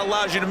 and that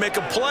allows you to make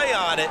a play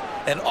on it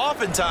and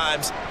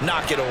oftentimes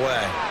knock it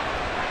away.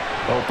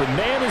 Open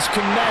man is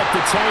Kmet,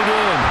 the tight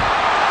end.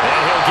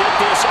 And he'll get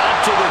this up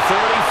to the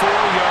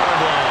 34-yard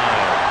line.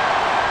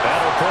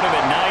 That'll put him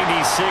at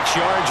 96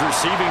 yards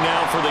receiving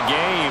now for the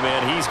game,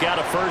 and he's got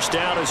a first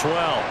down as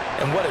well.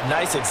 And what a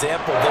nice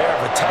example there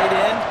of a tight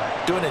end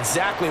doing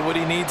exactly what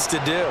he needs to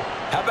do.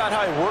 How about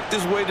how he worked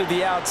his way to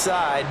the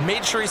outside,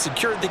 made sure he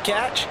secured the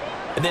catch,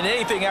 and then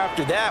anything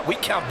after that, we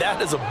count that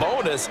as a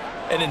bonus,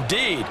 and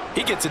indeed,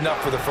 he gets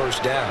enough for the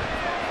first down.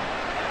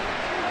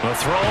 A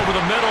throw over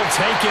the middle,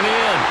 taken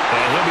in,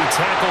 and he'll be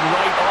tackled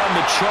right on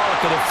the chalk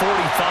of the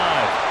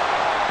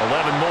 45.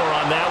 11 more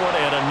on that one,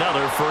 and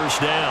another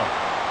first down.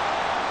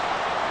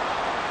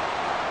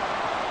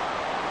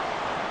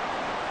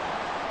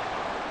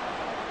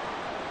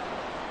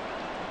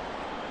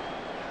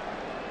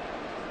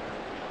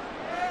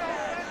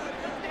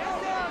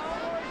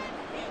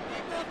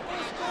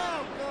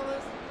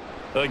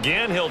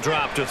 Again, he'll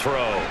drop to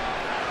throw.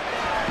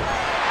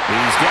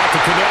 He's got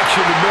the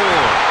connection to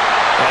Moore.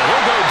 And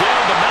he'll go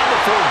down, but not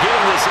before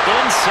getting this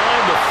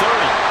inside the 30.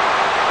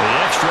 The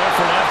extra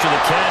effort after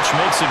the catch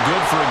makes it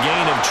good for a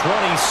gain of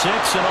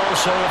 26 and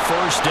also a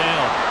first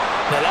down.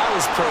 Now that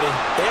was pretty.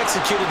 They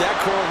executed that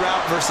curl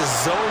route versus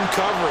zone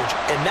coverage,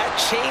 and that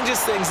changes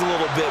things a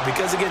little bit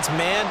because against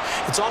man,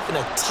 it's often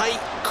a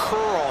tight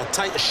curl,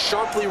 a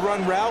sharply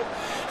run route.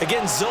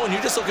 Against zone,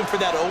 you're just looking for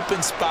that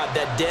open spot,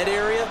 that dead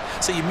area,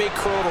 so you may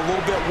curl it a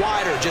little bit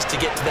wider just to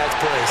get to that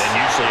place. And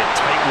usually a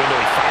tight window.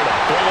 He fired a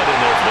bullet in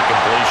there for the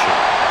completion.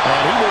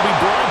 And he will be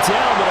brought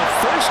down, but a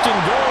first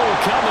and goal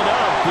coming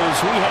up as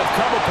we have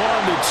come upon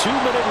the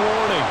 2-minute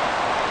warning.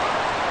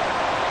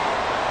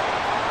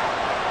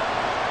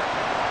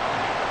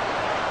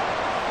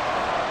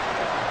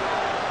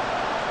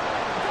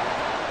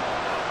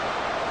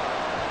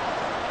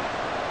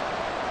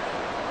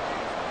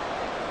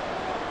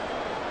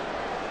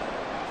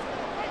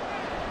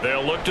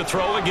 They'll look to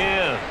throw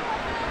again.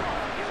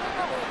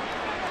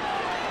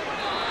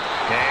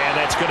 And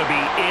that's going to be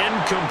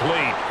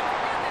incomplete.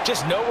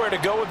 Just nowhere to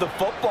go with the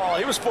football.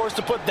 He was forced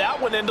to put that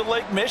one into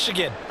Lake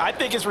Michigan. I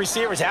think his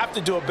receivers have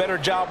to do a better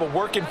job of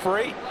working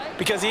free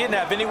because he didn't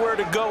have anywhere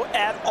to go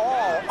at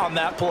all on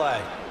that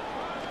play.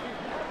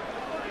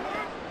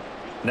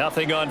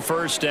 Nothing on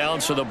first down,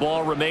 so the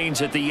ball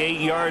remains at the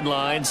 8-yard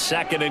line,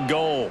 2nd and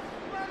goal.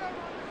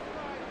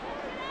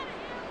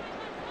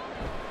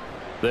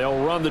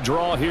 They'll run the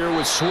draw here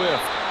with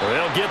Swift.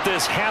 They'll get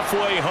this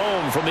halfway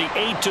home from the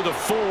 8 to the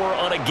 4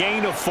 on a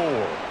gain of 4.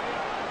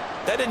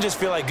 That didn't just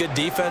feel like good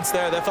defense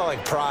there. That felt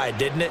like pride,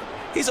 didn't it?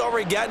 He's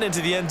already gotten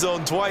into the end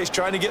zone twice,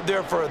 trying to get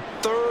there for a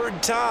 3rd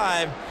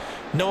time.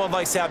 No one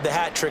likes to have the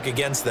hat trick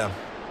against them.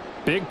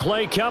 Big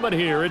play coming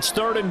here. It's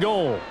 3rd and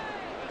goal.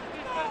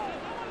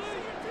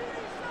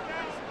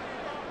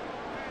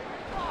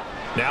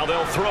 Now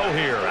they'll throw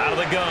here out of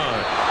the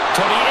gun.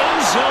 To the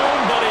end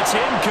zone, but it's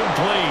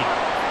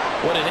incomplete.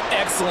 What an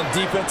excellent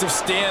defensive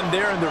stand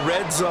there in the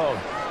red zone.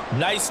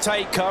 Nice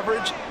tight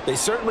coverage. They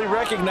certainly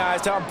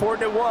recognized how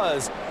important it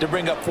was to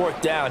bring up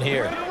 4th down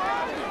here.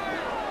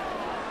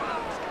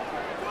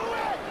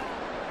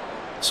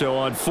 So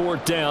on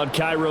 4th down,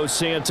 Cairo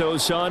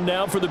Santos on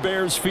now for the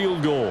Bears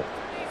field goal.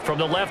 From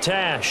the left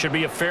hash, should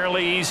be a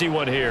fairly easy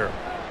one here.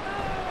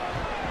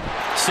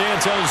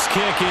 Santos'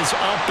 kick is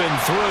up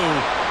and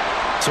through.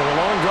 So a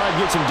long drive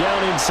gets him down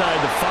inside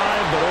the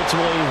 5, but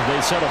ultimately they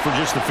settle for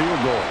just the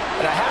field goal.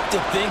 And I have to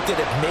think that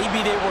if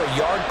maybe they were a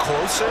yard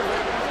closer,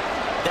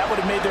 that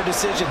would have made their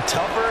decision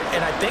tougher,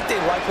 and I think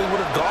they likely would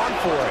have gone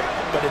for it.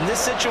 But in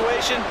this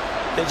situation,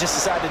 they just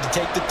decided to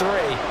take the 3,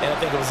 and I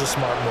think it was a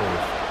smart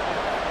move.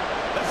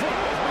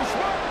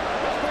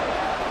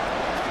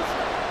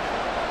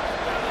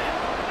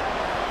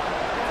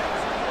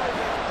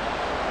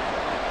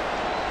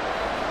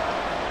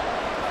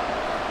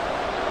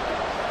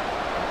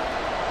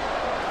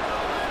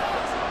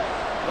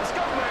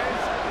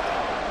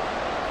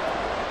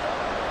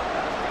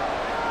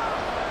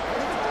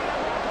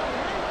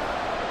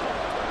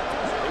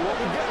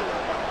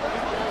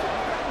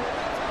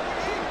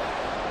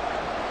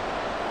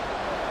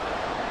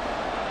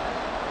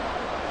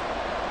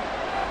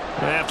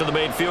 after the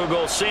made field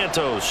goal.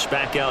 Santos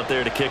back out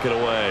there to kick it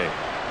away.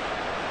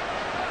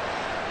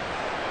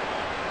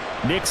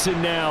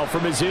 Nixon now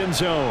from his end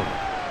zone.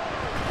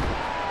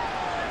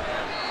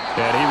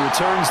 And he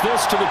returns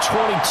this to the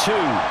 22.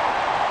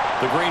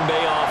 The Green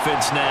Bay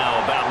offense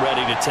now about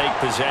ready to take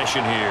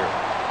possession here.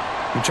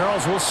 And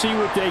Charles, we'll see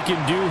what they can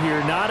do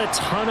here. Not a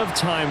ton of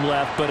time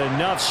left, but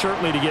enough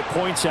certainly to get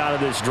points out of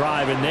this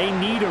drive, and they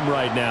need them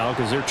right now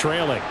because they're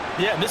trailing.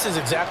 Yeah, and this is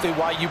exactly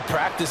why you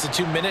practice a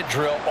 2-minute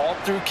drill all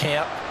through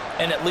camp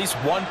and at least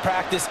one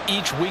practice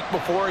each week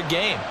before a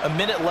game. A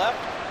minute left,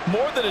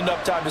 more than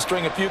enough time to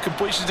string a few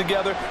completions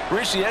together,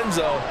 reach the end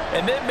zone,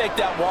 and then make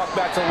that walk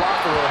back to the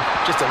locker room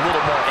just a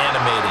little more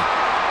animating.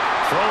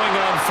 Throwing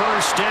on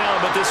first down,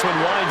 but this one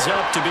winds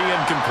up to be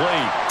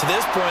incomplete. To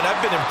this point,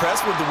 I've been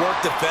impressed with the work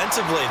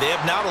defensively. They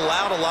have not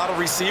allowed a lot of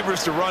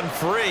receivers to run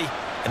free.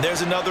 And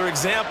there's another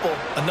example,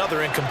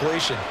 another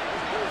incompletion.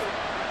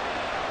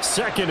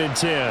 2nd and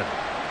 10.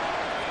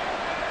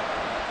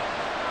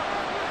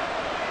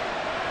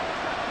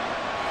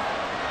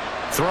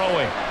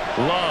 Throwing.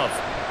 Love.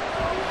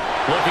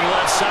 Looking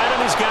left side,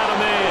 and he's got a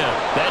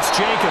man. That's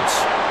Jacobs.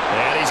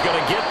 And he's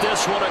going to get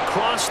this one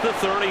across the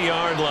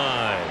 30-yard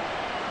line.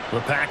 The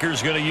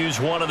Packers going to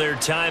use one of their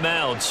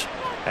timeouts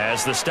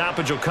as the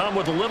stoppage will come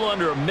with a little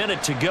under a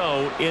minute to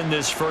go in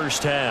this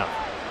first half.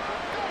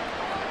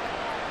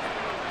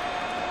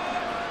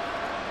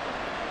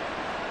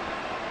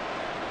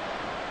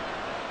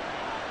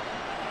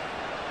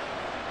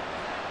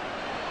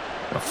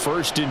 A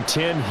 1st and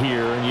 10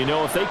 here, and you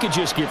know, if they could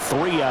just get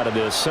 3 out of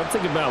this,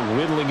 something about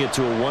whittling it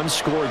to a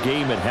 1-score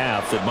game at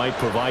half that might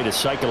provide a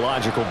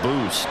psychological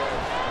boost.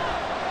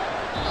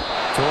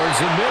 Towards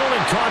the middle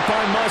and caught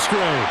by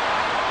Musgrave.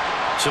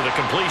 So the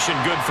completion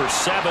good for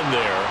 7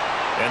 there,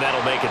 and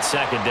that'll make it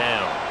 2nd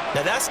down.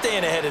 Now that's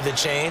staying ahead of the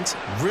chains.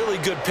 Really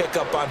good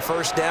pickup on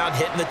first down,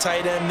 hitting the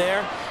tight end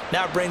there.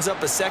 Now it brings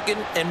up a 2nd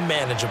and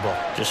manageable.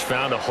 Just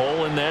found a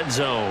hole in that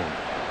zone.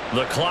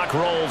 The clock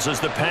rolls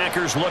as the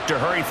Packers look to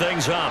hurry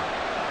things up.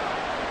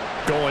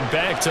 Going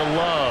back to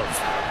Love.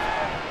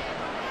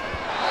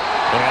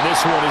 And this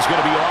one is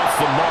going to be off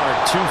the mark,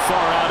 too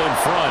far out in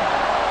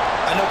front.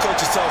 I know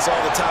coaches tell us all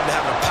the time that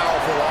having a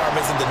powerful arm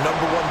isn't the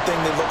 #1 thing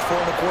they look for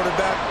in a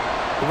quarterback.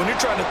 But when you're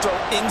trying to throw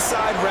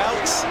inside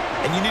routes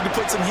and you need to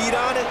put some heat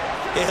on it,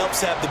 it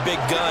helps to have the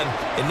big gun.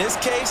 In this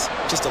case,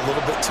 just a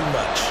little bit too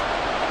much.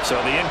 So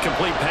the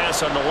incomplete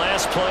pass on the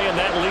last play, and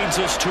that leads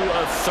us to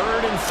a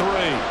 3rd and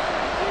 3.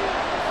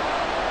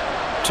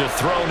 To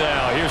throw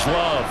now, here's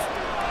Love.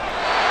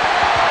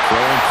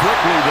 Throwing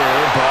quickly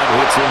there, but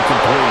it's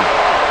incomplete.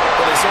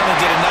 Well, they certainly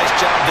did a nice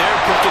job there,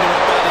 picking him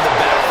up out of the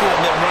backfield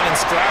and then running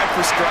stride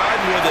for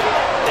stride with it.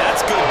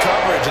 That's good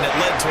coverage, and it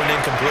led to an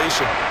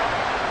incompletion.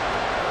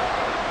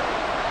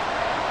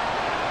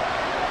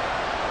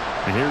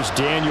 And here's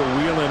Daniel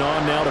Whelan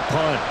on now to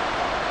punt.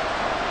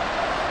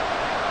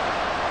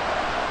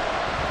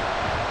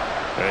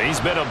 He's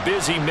been a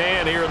busy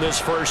man here in this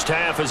first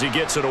half as he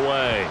gets it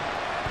away.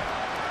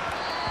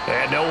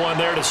 And no one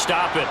there to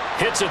stop it.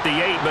 Hits at the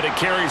 8, but it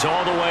carries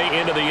all the way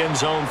into the end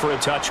zone for a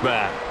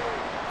touchback.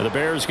 The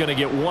Bears going to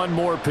get one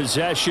more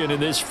possession in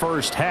this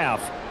first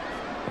half.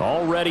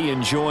 Already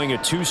enjoying a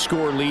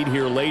 2-score lead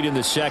here late in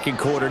the 2nd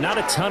quarter. Not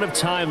a ton of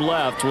time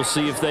left. We'll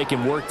see if they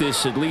can work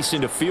this at least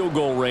into field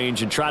goal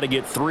range and try to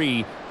get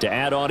 3 to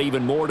add on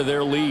even more to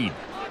their lead.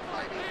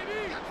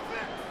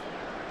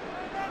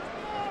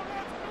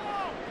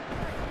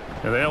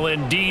 They'll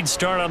indeed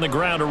start on the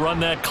ground to run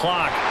that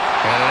clock.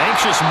 And an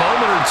anxious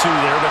moment or two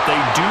there, but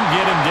they do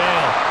get him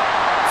down.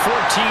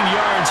 14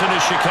 yards and a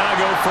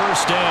Chicago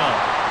first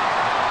down.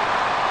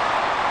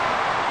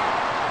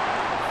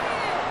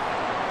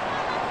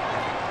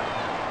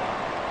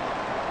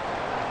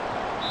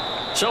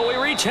 So we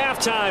reach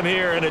halftime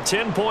here in a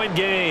 10-point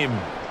game.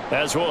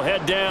 As we'll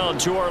head down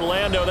to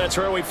Orlando, that's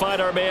where we find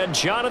our man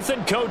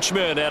Jonathan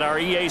Coachman at our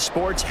EA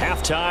Sports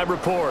Halftime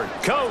Report.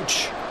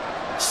 Coach,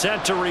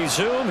 set to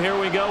resume. Here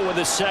we go with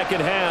the second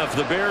half.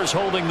 The Bears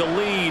holding the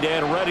lead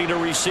and ready to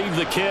receive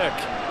the kick.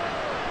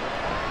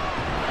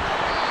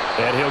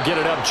 And he'll get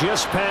it up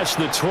just past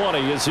the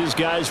 20 as his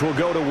guys will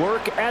go to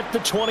work at the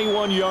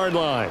 21-yard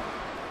line.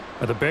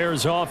 The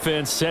Bears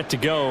offense set to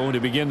go to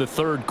begin the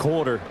 3rd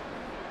quarter.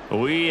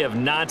 We have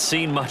not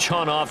seen much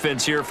on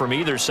offense here from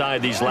either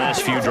side these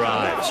last few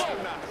drives.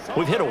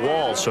 We've hit a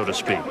wall, so to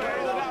speak.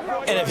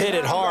 And have hit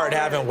it hard,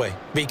 haven't we?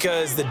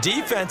 Because the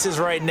defenses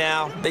right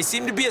now, they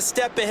seem to be a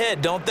step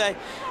ahead, don't they?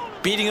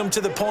 Beating them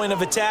to the point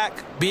of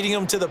attack, beating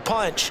them to the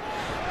punch.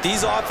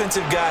 These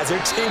offensive guys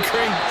are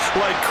tinkering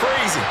like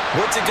crazy.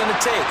 What's it going to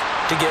take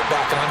to get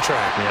back on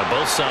track? Yeah,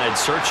 both sides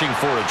searching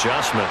for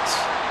adjustments.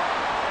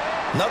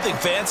 Nothing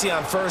fancy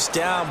on first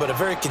down, but a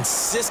very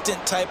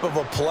consistent type of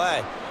a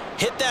play.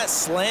 Hit that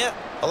slant.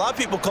 A lot of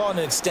people call it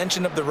an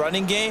extension of the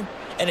running game,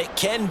 and it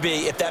can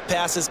be if that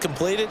pass is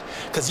completed,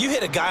 because you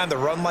hit a guy on the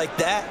run like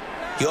that,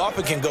 you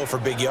often can go for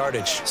big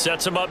yardage.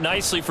 Sets him up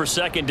nicely for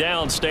second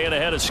down, staying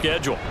ahead of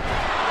schedule.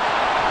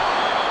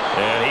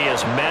 And he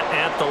is met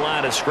at the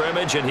line of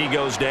scrimmage, and he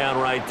goes down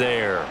right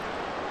there.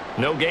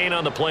 No gain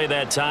on the play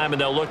that time,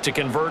 and they'll look to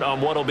convert on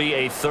what will be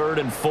a 3rd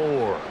and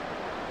 4.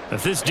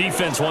 If this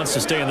defense wants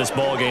to stay in this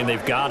ball game,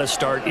 they've got to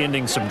start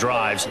ending some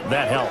drives.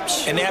 That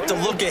helps. And they have to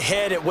look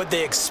ahead at what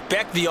they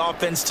expect the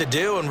offense to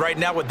do. And right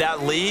now with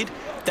that lead,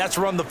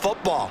 that's run the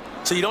football.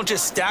 So you don't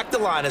just stack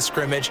the line of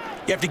scrimmage.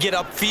 You have to get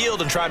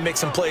upfield and try and make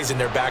some plays in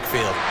their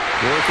backfield.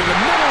 Work in the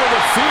middle of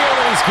the field,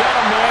 and he's got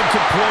a man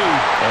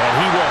complete. And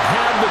he will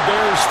have the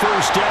Bears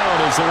first down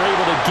as they're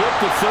able to get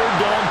the 3rd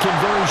down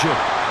conversion.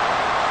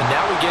 And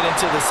now we get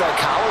into the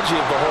psychology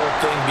of the whole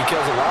thing,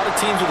 because a lot of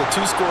teams with a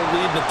 2-score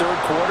lead in the 3rd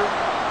quarter,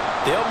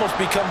 they almost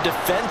become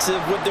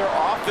defensive with their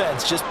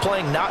offense, just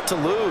playing not to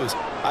lose.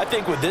 I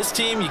think with this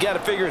team, you got to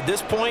figure at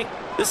this point,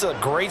 this is a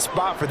great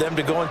spot for them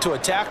to go into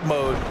attack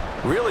mode,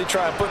 really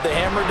try and put the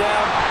hammer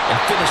down and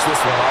finish this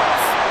one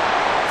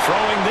off.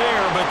 Throwing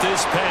there, but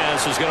this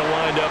pass is going to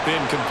wind up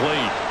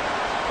incomplete.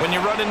 When you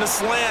run in the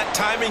slant,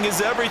 timing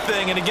is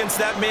everything, and against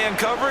that man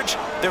coverage,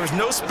 there was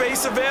no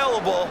space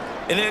available,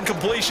 and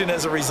incompletion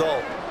as a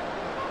result.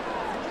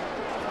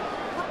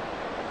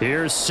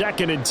 Here's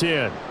 2nd and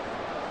 10.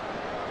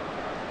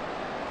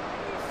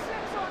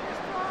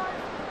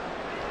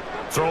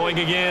 Throwing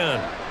again,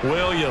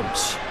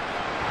 Williams.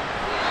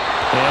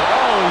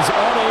 And he's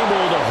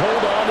unable to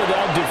hold on to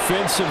that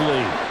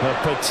defensively.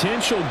 A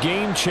potential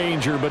game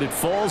changer, but it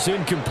falls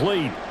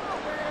incomplete.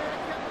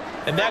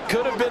 And that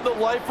could have been the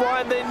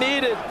lifeline they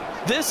needed.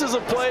 This is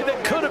a play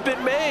that could have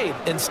been made.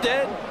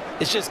 Instead,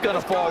 it's just going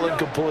to fall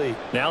incomplete.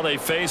 Now they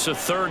face a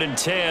 3rd and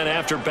 10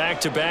 after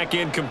back-to-back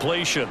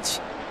incompletions.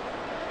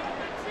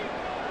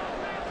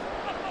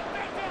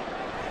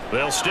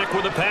 They'll stick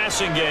with the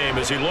passing game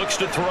as he looks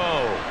to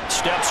throw.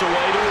 Steps away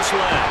to his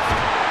left.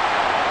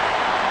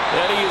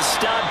 And he is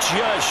stopped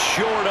just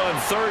short on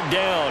 3rd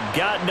down.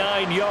 Got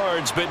 9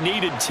 yards, but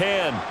needed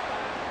 10.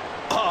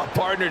 Oh,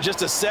 partner,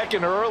 just a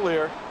second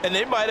earlier, and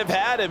they might have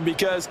had him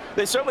because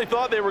they certainly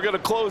thought they were going to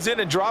close in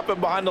and drop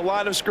him behind the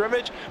line of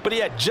scrimmage, but he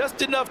had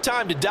just enough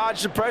time to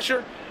dodge the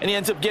pressure, and he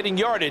ends up getting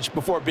yardage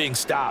before being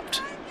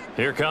stopped.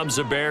 Here comes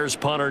the Bears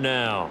punter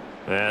now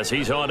as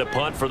he's on to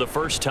punt for the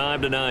first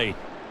time tonight.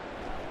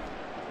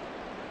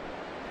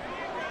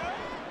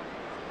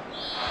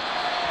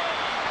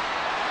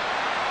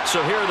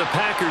 So here are the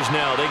Packers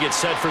now. They get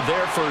set for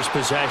their first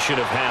possession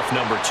of half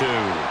number 2.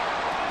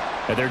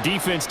 And their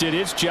defense did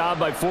its job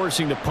by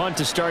forcing the punt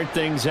to start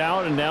things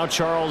out. And now,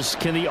 Charles,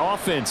 can the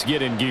offense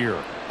get in gear?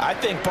 I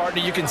think,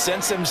 partner, you can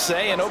sense them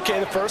saying, okay,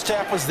 the first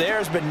half was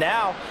theirs, but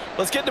now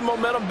let's get the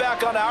momentum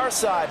back on our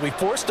side. We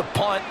forced a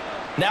punt.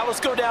 Now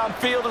let's go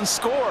downfield and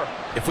score.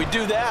 If we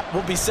do that,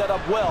 we'll be set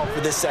up well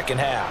for this second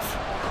half.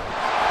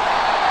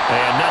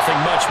 And nothing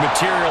much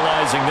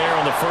materializing there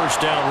on the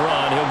first down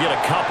run. He'll get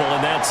a couple,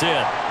 and that's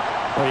it.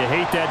 Well, you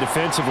hate that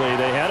defensively.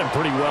 They had him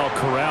pretty well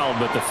corralled,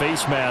 but the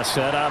face mask,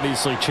 that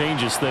obviously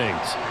changes things.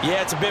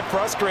 Yeah, it's a bit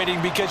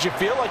frustrating because you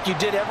feel like you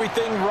did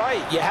everything right.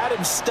 You had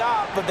him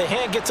stop, but the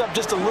hand gets up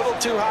just a little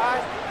too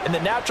high, and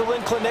the natural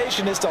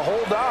inclination is to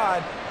hold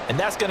on, and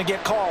that's going to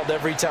get called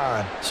every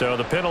time. So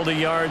the penalty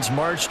yards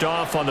marched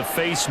off on the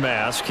face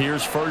mask.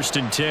 Here's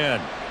 1st and 10.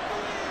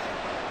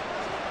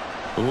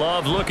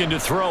 Love looking to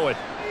throw it.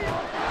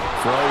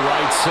 Throw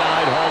right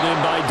side, hauled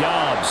in by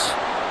Dobbs.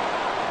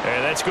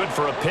 And that's good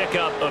for a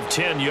pickup of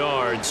 10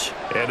 yards.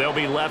 And they'll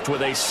be left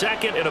with a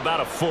 2nd and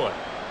about a foot.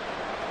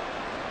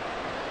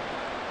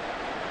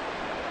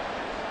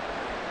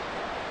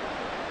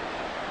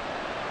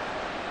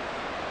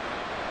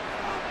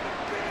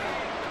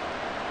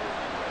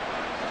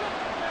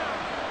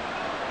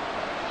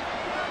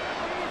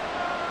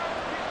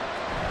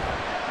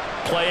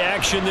 Play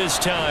action this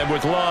time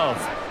with Love.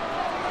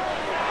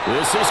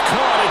 This is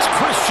caught. It's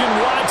Christian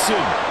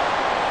Watson.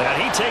 And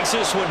he takes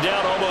this one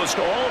down almost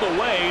all the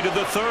way to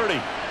the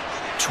 30.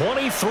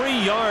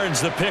 23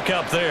 yards the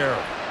pickup there.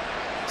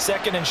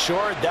 2nd and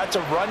short, that's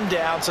a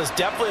rundown, so it's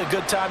definitely a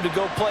good time to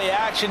go play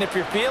action if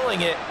you're feeling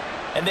it.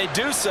 And they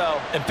do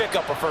so and pick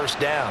up a first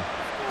down.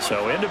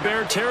 So into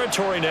Bear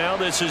territory now.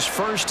 This is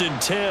 1st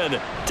and 10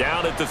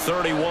 down at the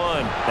 31.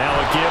 Now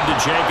a give to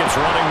Jacobs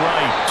running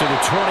right to the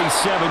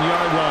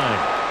 27-yard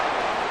line.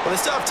 Well, they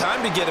still have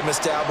time to get him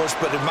established,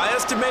 but in my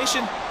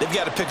estimation, they've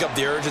got to pick up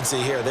the urgency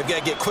here. They've got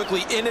to get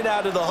quickly in and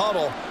out of the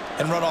huddle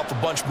and run off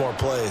a bunch more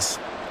plays.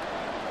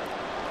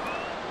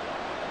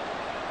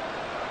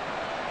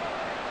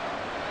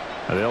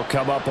 They'll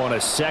come up on a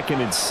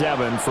 2nd and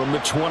 7 from the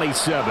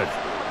 27.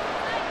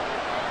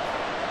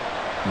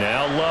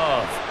 Now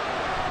Love.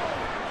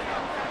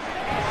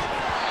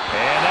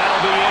 And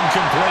that'll be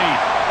incomplete.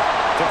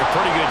 Took a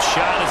pretty good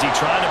shot as he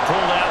tried to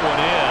pull that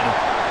one in.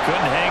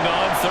 Couldn't hang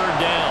on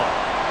 3rd down.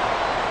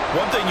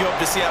 One thing you hope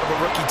to see out of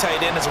a rookie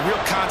tight end is a real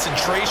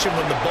concentration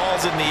when the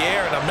ball's in the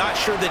air, and I'm not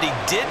sure that he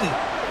didn't,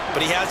 but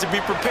he has to be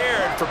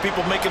prepared for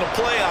people making a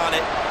play on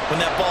it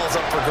when that ball's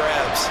up for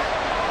grabs.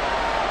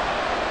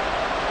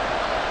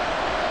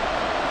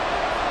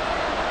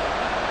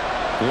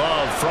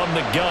 Love from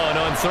the gun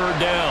on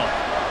 3rd down.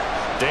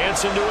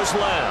 Dancing to his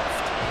left.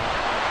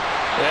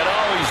 And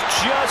he's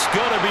just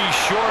going to be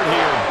short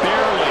here,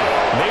 barely.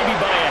 Maybe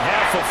by a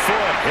half off a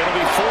foot. It'll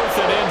be 4th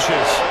and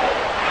inches.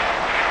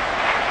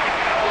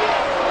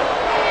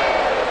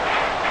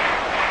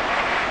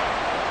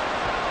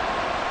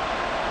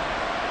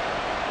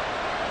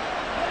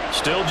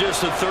 Still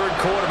just the 3rd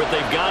quarter, but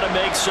they've got to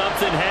make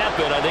something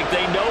happen. I think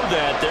they know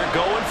that. They're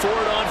going for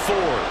it on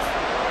 4th.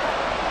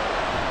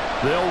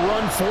 They'll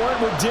run for it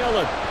with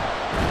Dillon.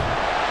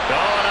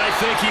 Oh, and I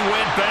think he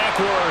went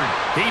backward.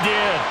 He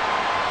did.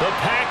 The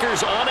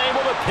Packers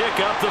unable to pick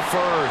up the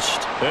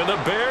first. And the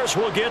Bears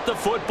will get the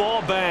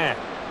football back.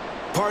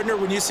 Partner,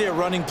 when you see a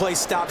running play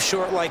stop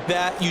short like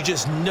that, you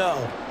just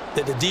know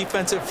that the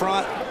defensive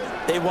front,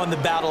 they won the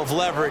battle of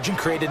leverage and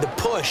created the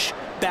push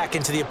back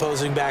into the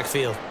opposing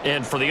backfield.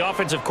 And for the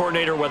offensive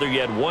coordinator, whether you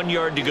had 1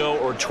 yard to go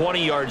or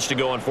 20 yards to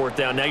go on 4th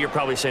down, now you're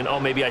probably saying, oh,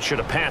 maybe I should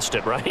have passed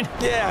it, right?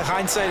 Yeah,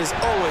 hindsight is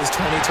always 20/20.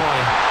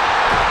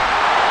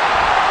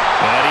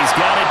 And he's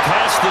got it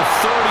past the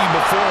 30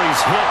 before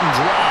he's hit and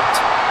dropped.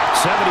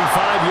 75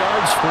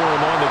 yards for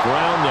him on the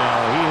ground now.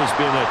 He has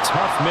been a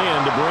tough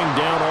man to bring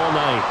down all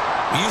night.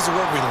 We use the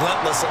word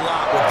relentless a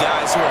lot with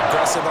guys who are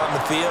aggressive on the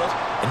field.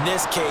 In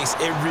this case,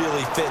 it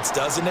really fits,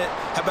 doesn't it?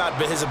 How about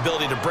his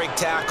ability to break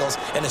tackles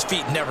and his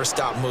feet never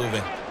stop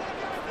moving?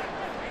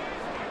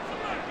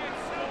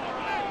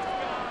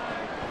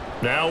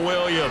 Now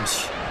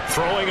Williams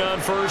throwing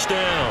on 1st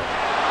down.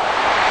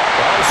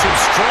 Oh, some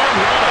strong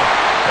running.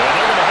 And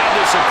they're going to have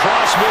this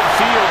across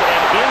midfield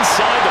and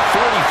inside the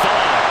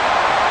 45.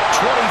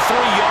 23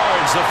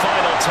 yards, the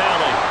final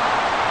tally.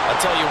 I'll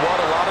tell you what,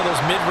 a lot of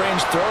those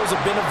mid-range throws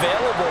have been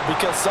available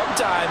because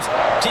sometimes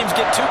teams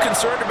get too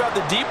concerned about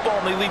the deep ball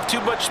and they leave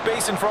too much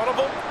space in front of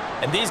them,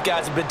 and these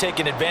guys have been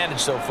taking advantage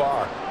so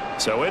far.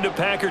 So into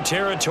Packer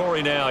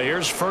territory now.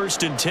 Here's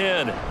 1st and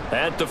 10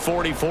 at the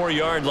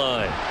 44-yard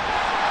line.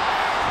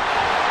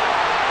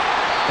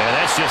 And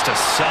that's just a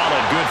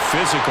solid, good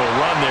physical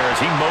run there as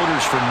he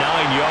motors for 9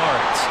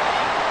 yards.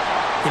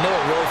 You know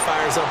what really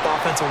fires up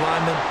offensive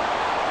linemen?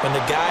 When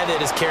the guy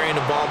that is carrying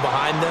the ball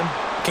behind them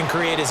can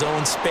create his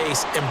own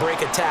space and break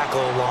a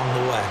tackle along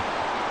the way.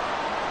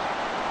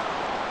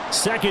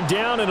 2nd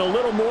down and a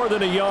little more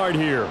than a yard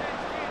here.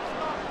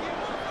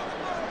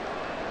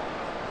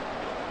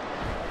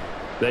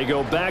 They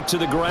go back to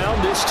the ground,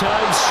 this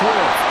time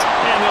Swift.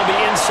 And they'll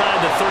be inside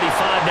the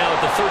 35 now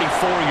at the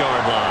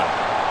 34-yard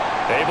line.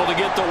 Able to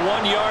get the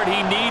 1 yard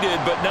he needed,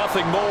 but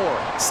nothing more.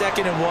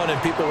 2nd and 1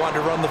 and people want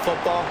to run the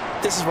football.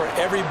 This is where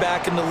every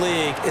back in the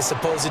league is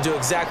supposed to do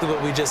exactly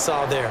what we just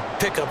saw there.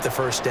 Pick up the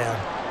 1st down.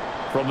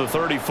 From the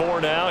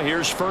 34 now,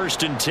 here's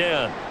 1st and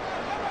 10.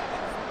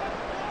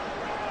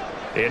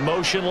 In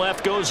motion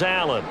left goes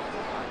Allen.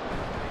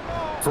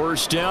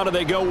 1st down, and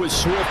they go with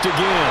Swift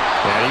again.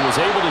 And he was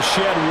able to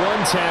shed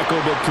 1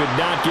 tackle, but could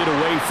not get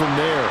away from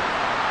there.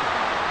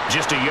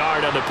 Just a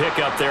yard on the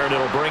pickup there, and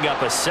it'll bring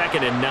up a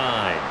 2nd and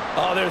 9.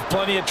 Oh, there's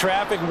plenty of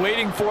traffic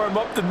waiting for him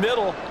up the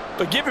middle.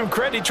 But give him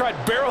credit, he tried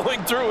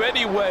barreling through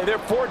anyway. They're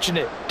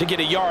fortunate to get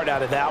a yard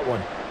out of that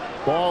one.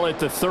 Ball at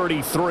the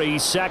 33,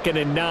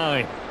 2nd and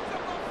 9.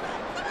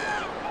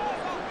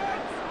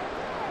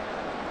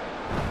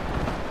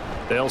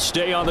 They'll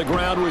stay on the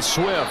ground with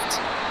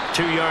Swift.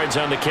 2 yards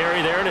on the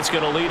carry there, and it's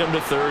going to lead them to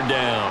 3rd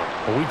down.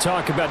 When we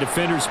talk about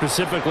defenders,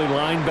 specifically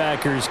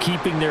linebackers,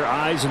 keeping their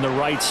eyes in the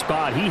right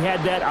spot. He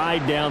had that eye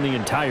down the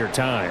entire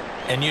time.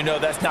 And you know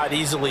that's not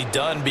easily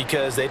done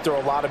because they throw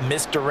a lot of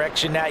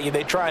misdirection at you.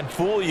 They try and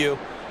fool you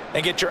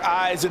and get your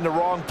eyes in the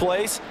wrong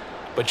place.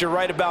 But you're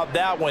right about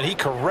that one. He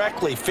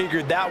correctly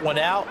figured that one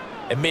out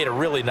and made a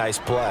really nice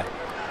play.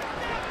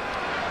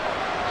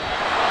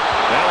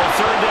 Now a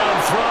 3rd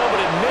down throw, but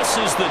it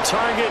misses the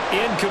target,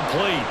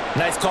 incomplete.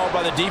 Nice call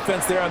by the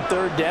defense there on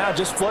 3rd down.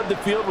 Just flood the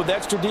field with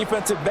extra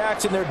defensive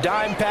backs in their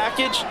dime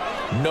package.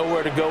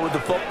 Nowhere to go with the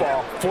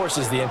football.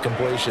 Forces the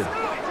incompletion.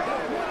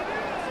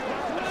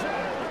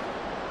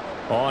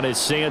 On is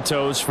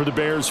Santos for the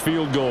Bears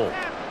field goal.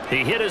 He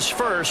hit his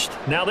first.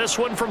 Now this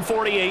one from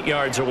 48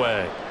 yards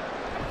away.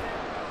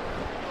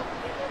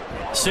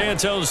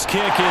 Santos'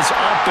 kick is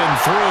up and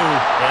through,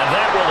 and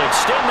that will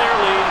extend their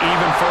lead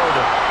even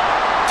further.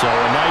 So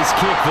a nice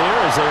kick there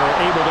as they are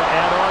able to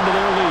add on to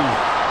their lead.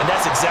 And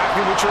that's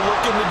exactly what you're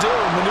looking to do.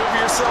 Maneuver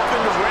yourself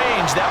into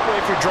range. That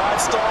way if your drive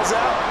stalls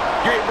out,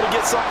 you're able to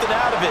get something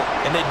out of it.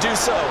 And they do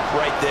so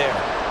right there.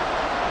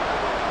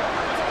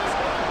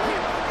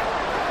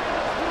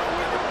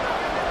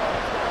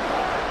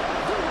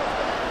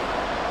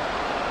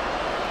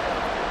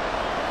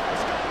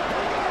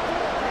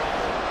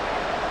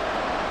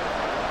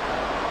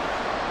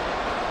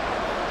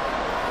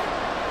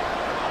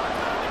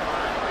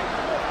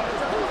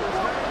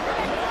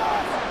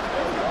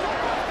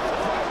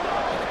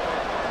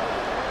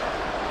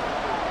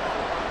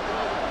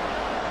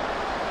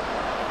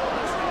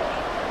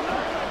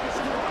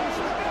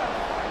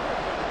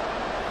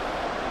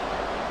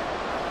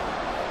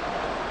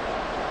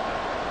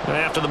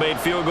 After the made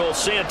field goal,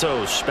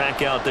 Santos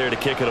back out there to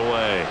kick it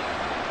away.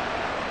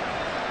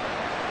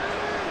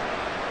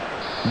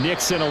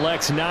 Nixon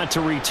elects not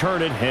to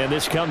return it, and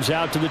this comes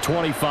out to the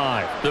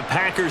 25. The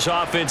Packers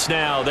offense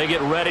now, they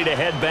get ready to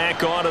head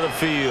back onto the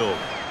field.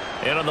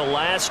 And on the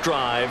last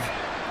drive,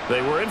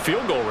 they were in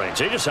field goal range.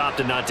 They just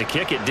opted not to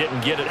kick it,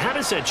 didn't get it. How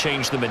does that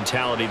change the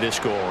mentality this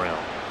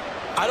go-around?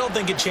 I don't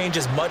think it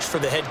changes much for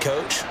the head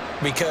coach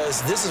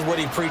because this is what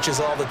he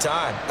preaches all the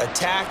time.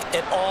 Attack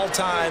at all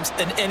times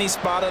in any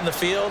spot on the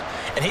field,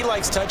 and he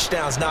likes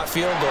touchdowns, not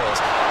field goals.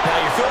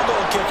 Now, your field goal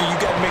kicker, you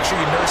got to make sure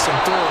you nurse him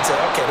through and say,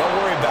 okay, don't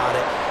worry about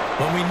it.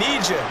 When we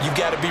need you, you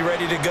got to be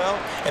ready to go.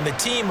 And the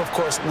team, of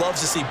course,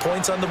 loves to see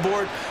points on the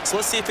board. So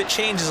let's see if it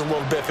changes a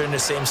little bit if they're in the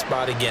same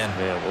spot again.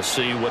 Yeah, we'll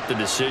see what the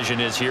decision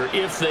is here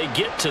if they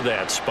get to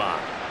that spot.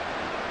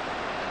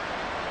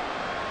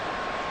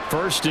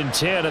 1st and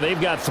 10, and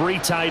they've got 3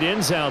 tight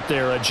ends out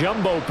there. A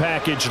jumbo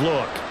package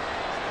look.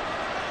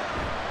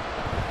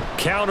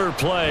 Counter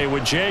play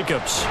with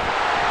Jacobs.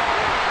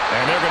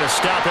 And they're going to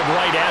stop him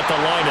right at the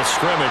line of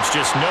scrimmage.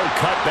 Just no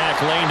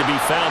cutback lane to be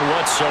found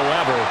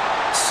whatsoever.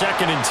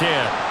 2nd and 10.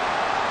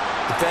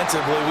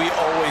 Defensively, we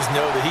always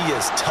know that he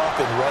is tough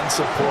in run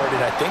support,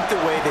 and I think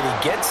the way that he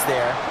gets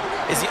there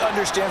is he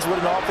understands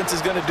what an offense is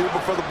going to do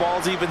before the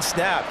ball's even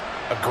snapped.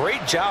 A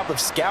great job of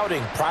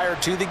scouting prior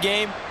to the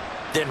game,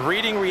 then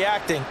reading,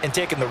 reacting, and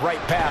taking the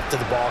right path to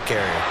the ball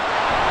carrier.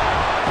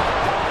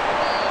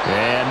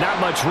 And not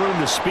much room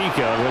to speak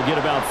of. He'll get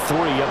about 3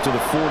 up to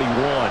the 41.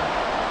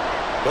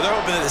 Well, they're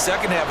hoping that the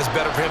second half is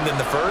better for him than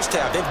the first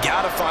half. They've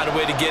got to find a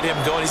way to get him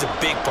going. He's a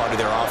big part of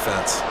their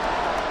offense.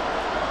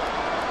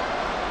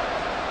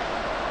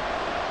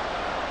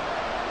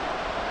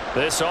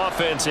 This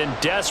offense in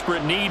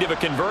desperate need of a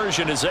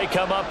conversion as they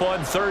come up on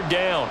 3rd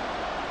down.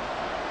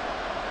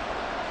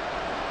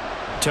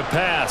 To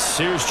pass,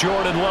 here's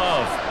Jordan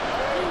Love.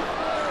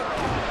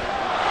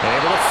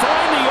 Able to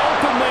find the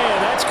open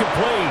man. That's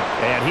complete.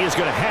 And he is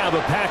going to have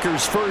a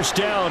Packers 1st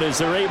down as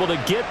they're able to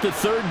get the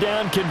 3rd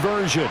down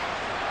conversion.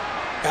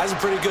 Has a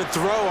pretty good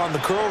throw on the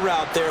curl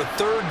route there.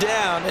 3rd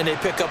down, and they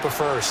pick up a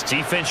 1st.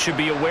 Defense should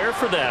be aware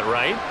for that,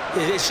 right?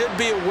 They should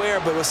be aware,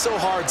 but it was so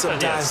hard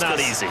sometimes. Yeah, it's not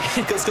easy.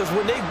 Because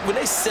when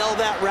they sell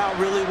that route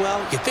really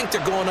well, you think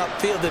they're going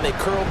upfield, then they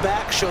curl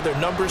back, show their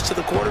numbers to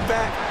the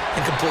quarterback,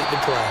 and complete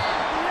the play.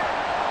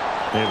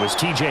 It was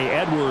T.J.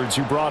 Edwards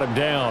who brought him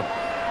down.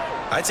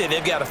 I'd say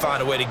they've got to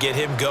find a way to get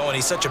him going.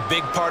 He's such a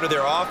big part of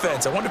their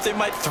offense. I wonder if they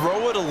might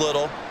throw it a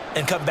little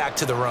and come back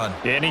to the run.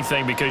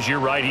 Anything, because you're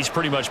right. He's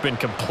pretty much been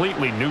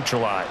completely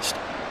neutralized.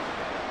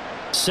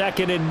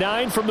 2nd and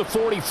 9 from the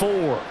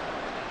 44.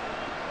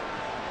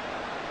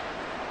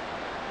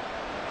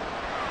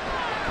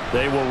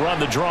 They will run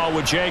the draw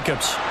with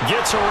Jacobs.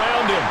 Gets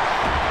around him.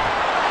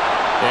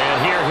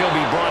 And here he'll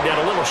be brought down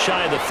a little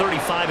shy of the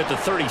 35 at the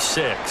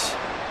 36.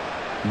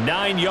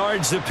 9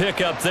 yards to pick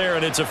up there,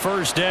 and it's a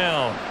 1st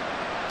down.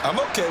 I'm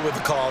okay with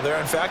the call there.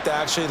 In fact,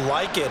 I actually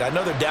like it. I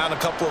know they're down a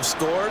couple of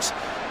scores,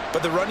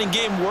 but the running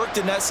game worked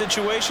in that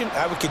situation.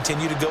 I would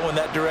continue to go in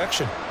that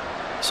direction.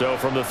 So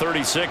from the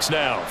 36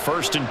 now,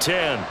 1st and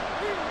 10.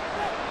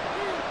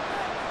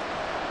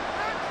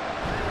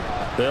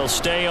 They'll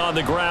stay on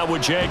the ground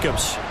with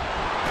Jacobs.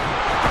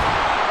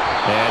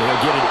 And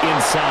he'll get it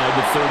inside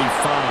the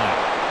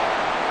 35.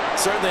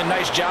 Certainly a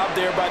nice job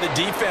there by the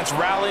defense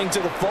rallying to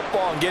the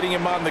football and getting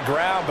him on the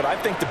ground, but I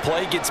think the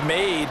play gets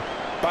made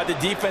by the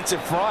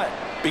defensive front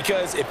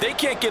because if they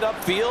can't get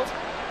upfield,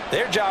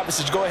 their job is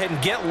to go ahead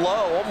and get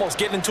low, almost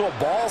get into a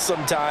ball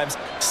sometimes,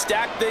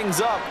 stack things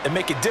up, and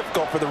make it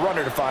difficult for the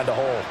runner to find a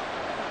hole.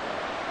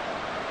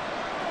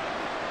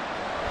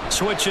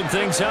 Switching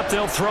things up,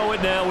 they'll throw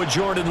it now with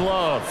Jordan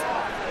Love.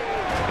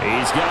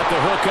 He's got the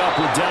hook up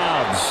with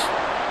Dobbs.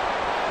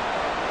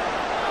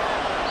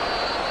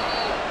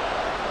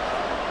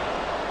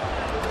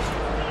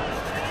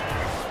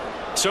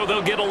 So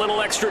they'll get a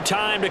little extra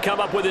time to come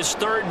up with his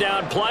 3rd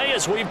down play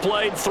as we've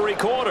played 3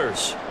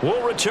 quarters.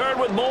 We'll return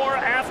with more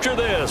after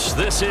this.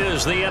 This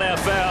is the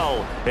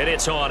NFL, and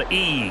it's on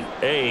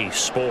EA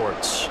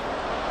Sports.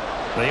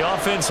 The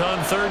offense on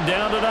 3rd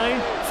down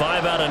tonight,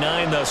 5 out of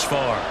 9 thus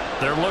far.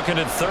 They're looking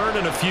at 3rd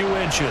and a few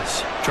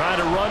inches. Trying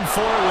to run for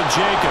it with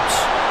Jacobs.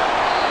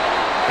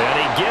 And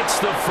he gets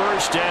the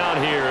 1st down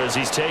here as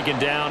he's taken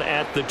down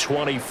at the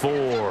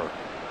 24.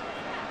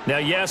 Now,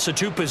 yes, a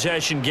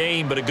 2-possession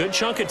game, but a good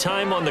chunk of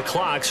time on the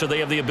clock, so they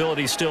have the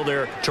ability still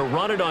there to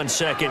run it on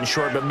 2nd and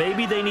short, but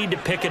maybe they need to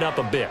pick it up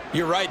a bit.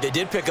 You're right. They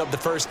did pick up the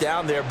 1st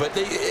down there, but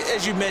they,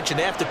 as you mentioned,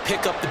 they have to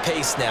pick up the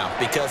pace now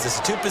because it's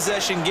a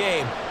 2-possession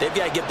game. They've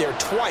got to get there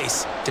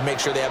twice to make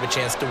sure they have a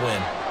chance to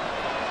win.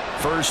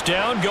 1st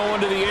down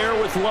going to the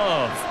air with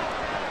Love.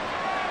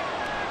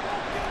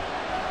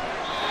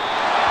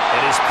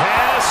 And his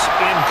pass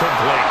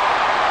incomplete.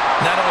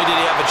 Not only did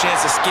he have a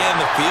chance to scan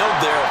the field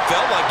there, it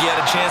felt like he had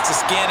a chance to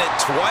scan it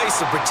twice.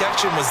 The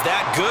protection was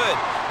that good.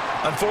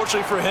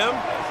 Unfortunately for him,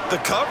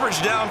 the coverage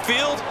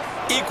downfield,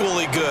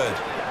 equally good.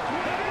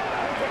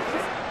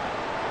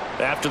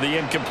 After the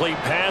incomplete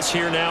pass,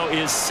 here now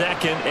is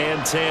 2nd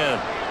and 10.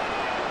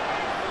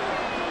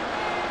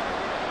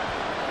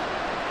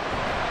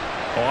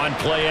 On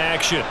play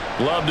action,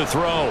 Love to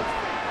throw.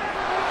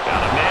 Got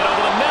a man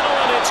over the middle,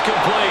 and it's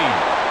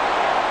complete.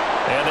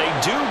 And they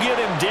do get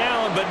him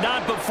down, but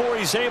not before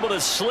he's able to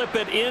slip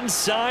it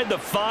inside the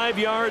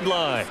 5-yard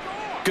line.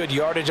 Good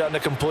yardage on the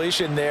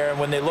completion there, and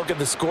when they look at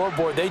the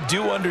scoreboard, they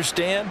do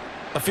understand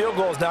a field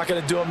goal is not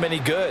going to do them any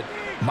good.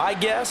 My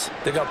guess,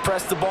 they're going to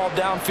press the ball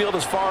downfield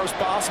as far as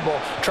possible,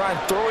 try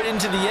and throw it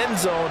into the end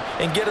zone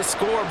and get a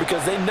score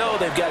because they know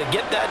they've got to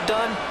get that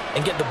done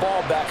and get the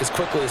ball back as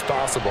quickly as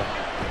possible.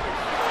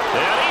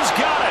 And he's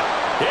got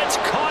it. It's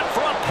caught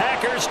for a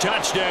Packers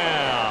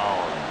touchdown.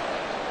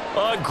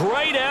 A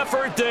great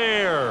effort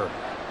there.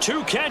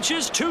 2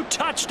 catches, 2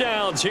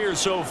 touchdowns here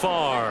so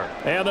far.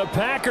 And the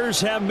Packers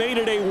have made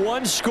it a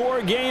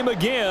 1-score game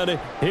again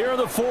here in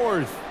the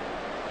 4th.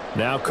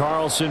 Now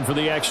Carlson for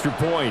the extra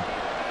point.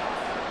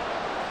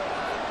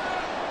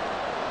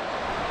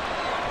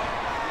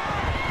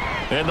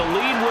 And the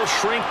lead will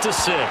shrink to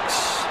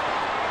 6.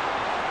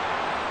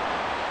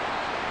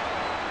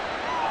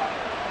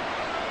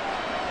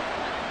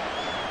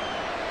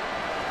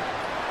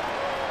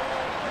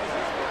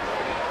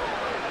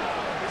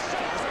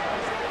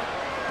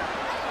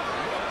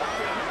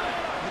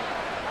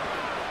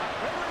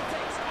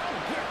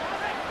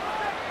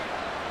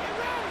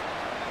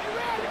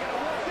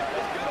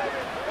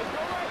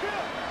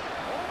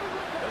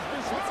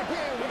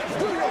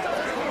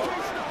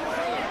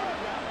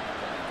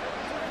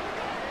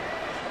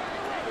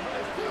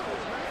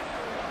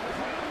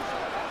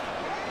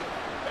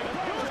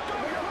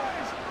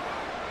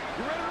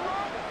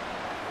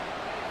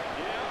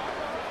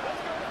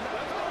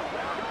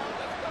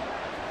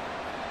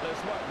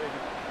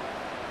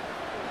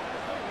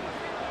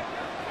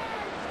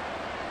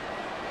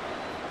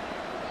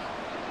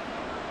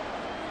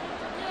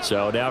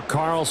 So now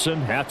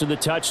Carlson, after the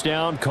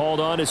touchdown, called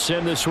on to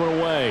send this one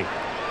away.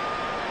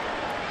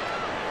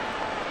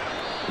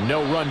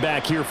 No run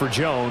back here for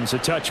Jones, a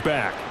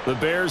touchback. The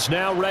Bears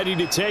now ready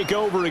to take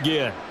over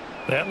again.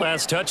 That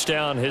last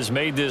touchdown has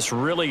made this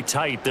really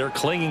tight. They're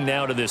clinging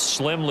now to this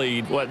slim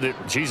lead.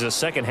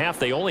 Second half,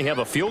 they only have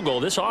a field goal.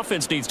 This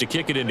offense needs to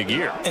kick it into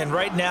gear. And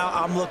right now,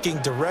 I'm looking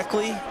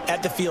directly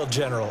at the field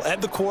general,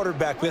 at the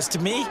quarterback. Because to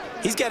me,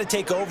 he's got to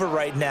take over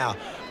right now.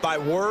 By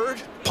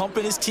word,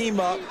 pumping his team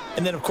up,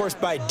 and then, of course,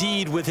 by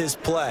deed with his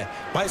play.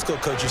 My high school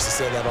coach used to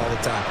say that all the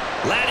time.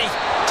 Laddie,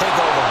 take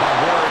over by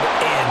word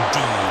and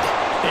deed.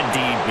 And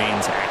deed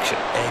means action.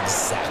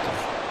 Exactly.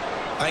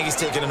 I think he's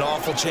taking an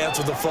awful chance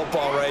with the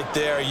football right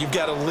there. You've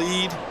got to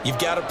lead, you've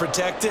got to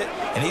protect it,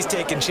 and he's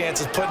taking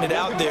chances putting it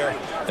out there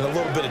in a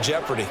little bit of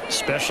jeopardy.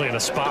 Especially in a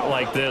spot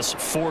like this,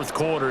 4th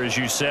quarter, as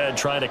you said,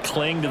 trying to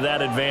cling to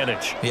that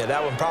advantage. Yeah,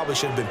 that one probably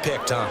should have been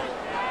picked, huh?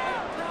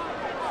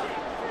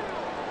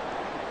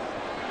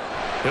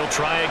 He'll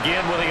try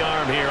again with the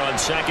arm here on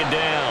 2nd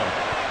down.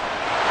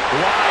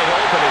 Wide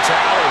open, it's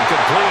Allen,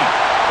 complete.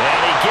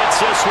 And he gets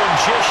this one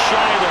just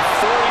shy of the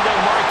 40.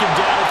 They'll mark him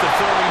down at the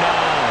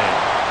 39.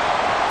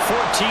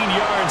 14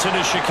 yards in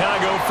a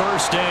Chicago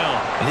 1st down.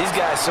 And these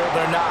guys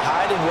certainly are not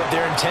hiding what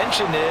their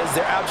intention is.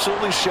 They're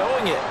absolutely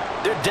showing it.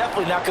 They're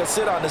definitely not going to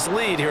sit on this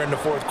lead here in the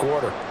 4th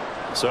quarter.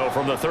 So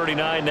from the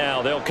 39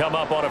 now, they'll come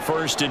up on a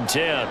 1st and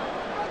 10.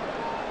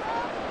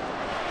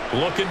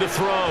 Looking to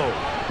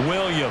throw.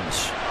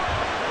 Williams.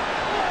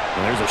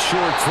 And there's a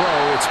short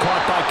throw. It's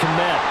caught by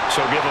Kmet.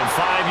 So give him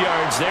 5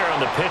 yards there on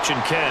the pitch and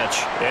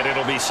catch, and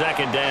it'll be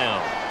 2nd down.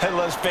 Hey,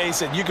 let's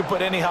face it, you can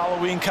put any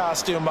Halloween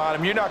costume on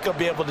him. You're not going to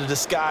be able to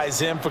disguise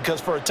him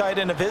because for a tight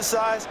end of his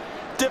size,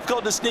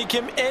 difficult to sneak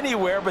him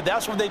anywhere, but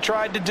that's what they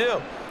tried to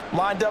do.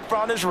 Lined up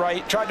on his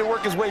right, tried to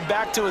work his way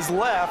back to his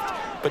left,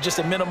 but just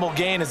a minimal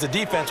gain as the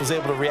defense was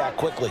able to react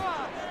quickly.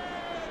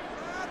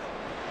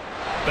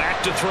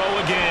 Back to throw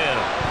again.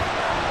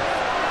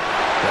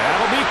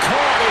 That'll be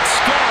caught. It's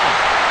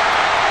Scott.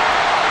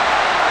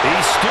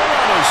 He's still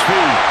on his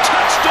feet.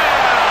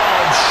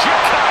 Touchdown,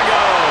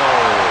 Chicago!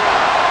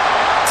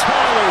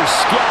 Tyler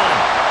Scott.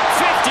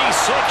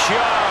 56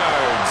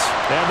 yards.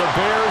 And the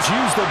Bears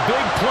use the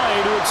big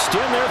play to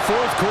extend their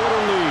 4th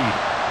quarter lead.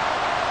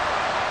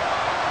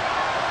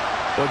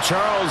 Well,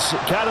 Charles,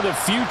 kind of the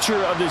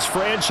future of this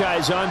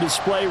franchise on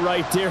display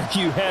right there.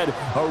 You had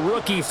a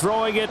rookie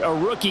throwing it, a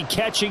rookie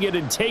catching it,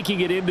 and taking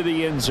it into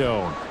the end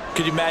zone.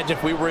 Could you imagine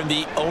if we were in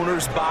the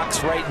owner's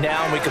box right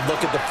now and we could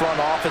look at the front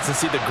office and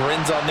see the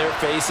grins on their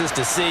faces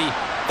to see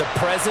the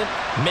present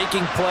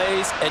making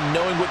plays and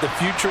knowing what the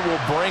future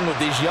will bring with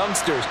these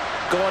youngsters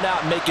going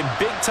out and making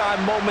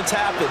big-time moments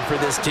happen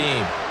for this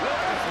team.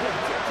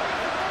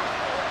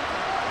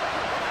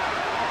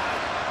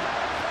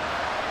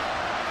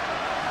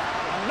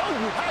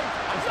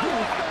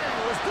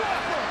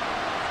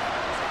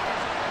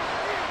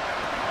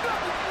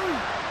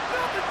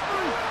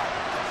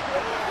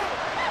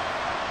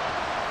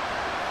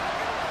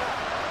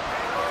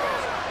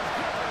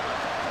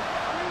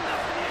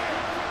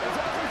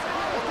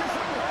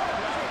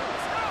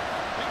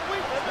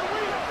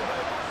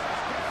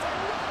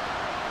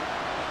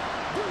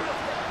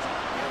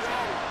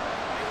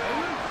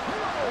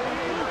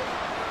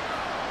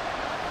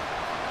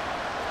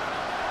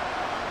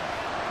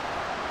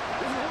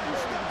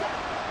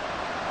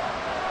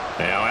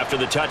 Now after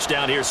the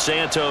touchdown, here's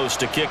Santos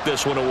to kick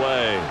this one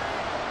away.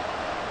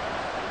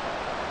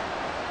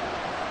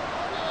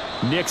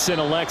 Nixon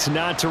elects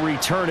not to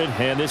return it,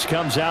 and this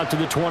comes out to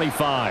the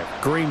 25.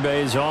 Green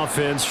Bay's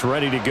offense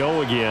ready to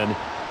go again.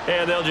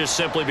 And they'll just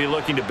simply be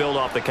looking to build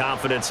off the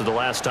confidence of the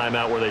last time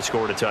out where they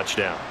scored a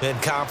touchdown. And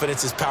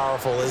confidence is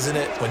powerful, isn't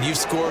it? When you've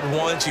scored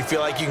once, you feel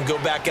like you can go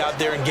back out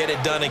there and get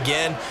it done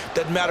again.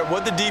 Doesn't matter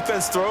what the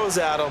defense throws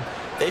at them.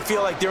 They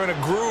feel like they're in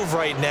a groove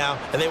right now,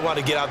 and they want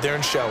to get out there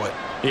and show it.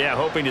 Yeah,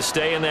 hoping to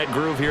stay in that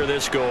groove here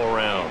this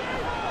go-around.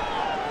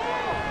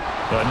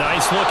 A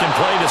nice-looking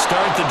play to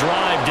start the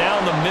drive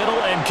down the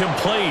middle and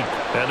complete.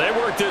 And they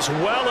work this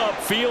well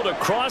upfield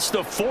across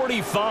the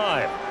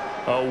 45.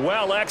 A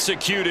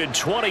well-executed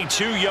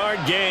 22-yard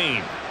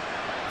gain.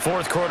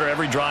 Fourth quarter,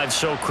 every drive's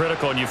so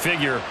critical, and you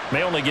figure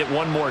may only get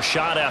one more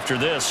shot after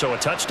this, so a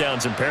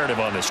touchdown's imperative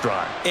on this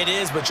drive. It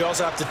is, but you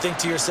also have to think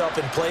to yourself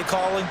in play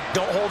calling,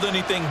 don't hold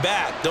anything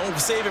back. Don't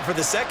save it for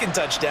the second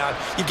touchdown.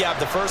 You got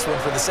the first one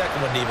for the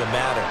second one to even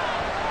matter.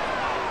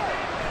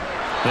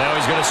 Now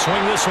he's going to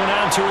swing this one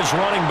out to his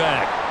running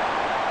back.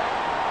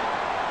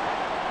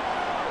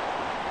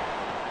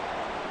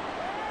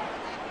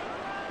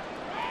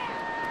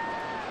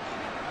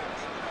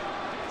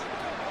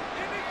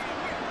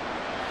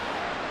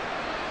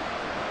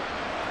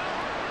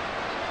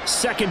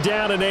 Second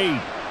down and 8.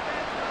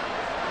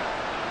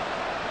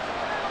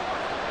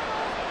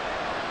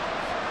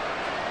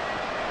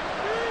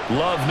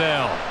 Love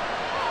now.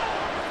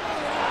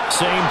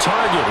 Same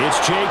target. It's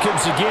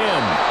Jacobs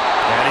again.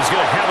 And he's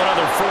going to have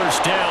another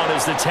first down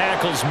as the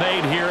tackle's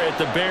made here at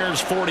the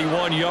Bears'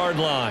 41-yard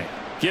line.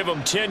 Give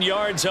him 10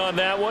 yards on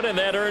that one, and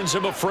that earns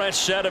him a fresh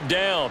set of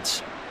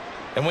downs.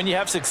 And when you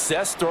have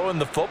success throwing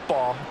the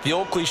football, the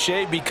old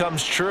cliche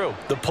becomes true.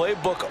 The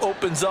playbook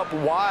opens up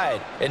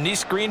wide, and these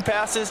screen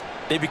passes,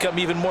 they become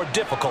even more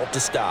difficult to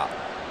stop.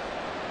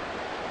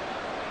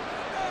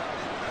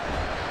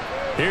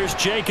 Here's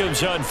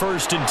Jacobs on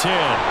 1st and 10.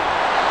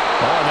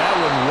 Oh, that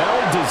one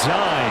well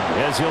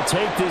designed as he'll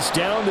take this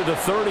down to the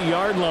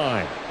 30-yard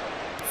line.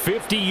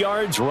 50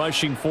 yards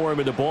rushing for him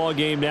in the ball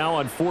game now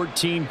on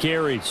 14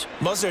 carries.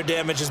 Most of their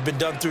damage has been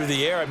done through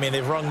the air. I mean,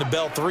 they've rung the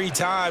bell 3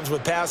 times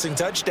with passing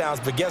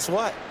touchdowns, but guess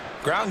what?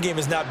 Ground game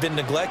has not been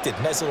neglected.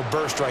 Nice little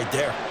burst right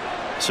there.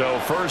 So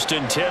 1st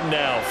and 10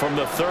 now from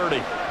the 30.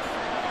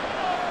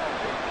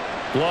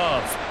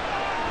 Love.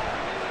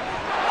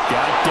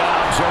 Got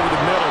Dobbs over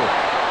the middle.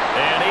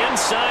 And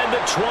inside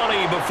the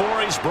 20 before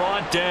he's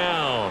brought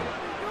down.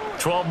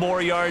 12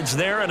 more yards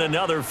there and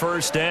another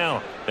first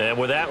down. And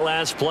with that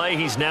last play,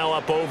 he's now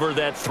up over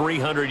that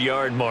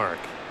 300-yard mark.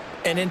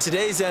 And in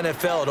today's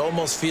NFL, it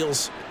almost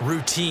feels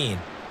routine.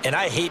 And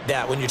I hate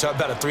that when you talk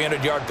about a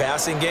 300-yard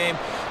passing game.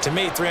 To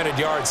me, 300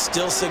 yards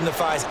still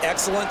signifies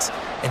excellence,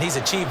 and he's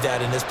achieved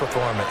that in this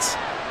performance.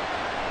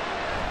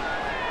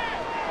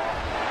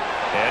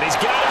 And he's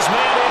got his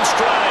man in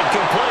stride,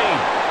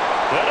 complete.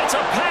 And it's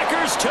a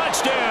Packers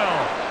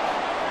touchdown.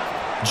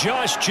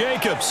 Josh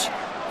Jacobs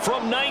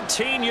from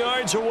 19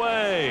 yards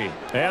away.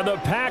 And the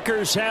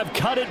Packers have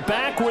cut it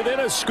back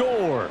within a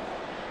score.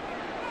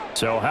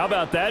 So how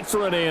about that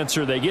for an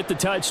answer? They get the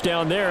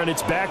touchdown there, and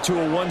it's back to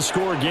a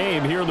one-score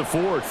game here in the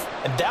fourth.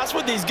 And that's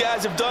what these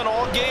guys have done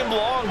all game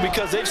long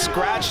because they've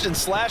scratched and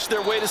slashed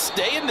their way to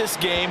stay in this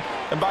game.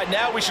 And by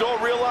now, we should all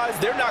realize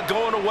they're not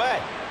going away.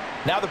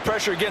 Now the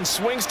pressure again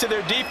swings to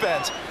their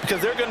defense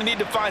because they're going to need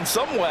to find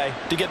some way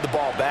to get the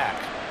ball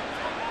back.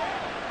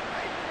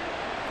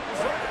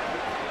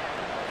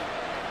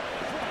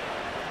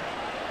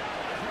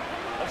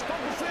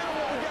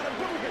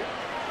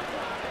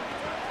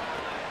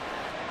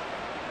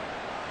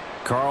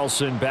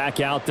 Carlson back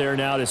out there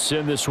now to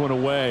send this one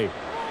away.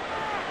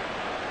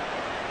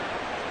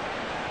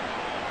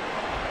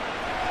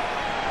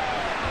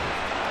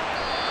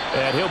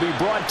 And he'll be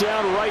brought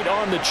down right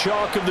on the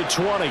chalk of the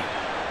 20.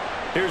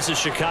 Here's the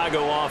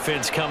Chicago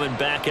offense coming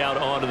back out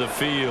onto the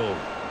field.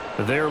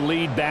 Their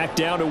lead back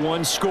down to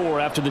one score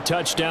after the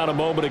touchdown a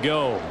moment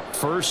ago.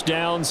 First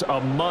down's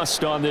a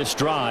must on this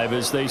drive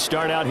as they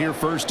start out here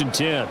 1st and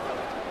 10.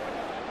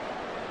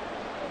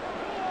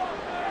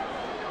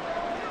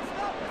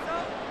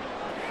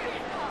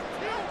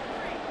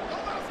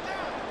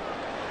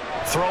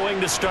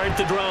 Throwing to start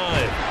the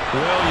drive.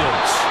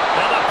 Williams.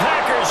 Now the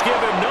Packers give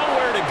him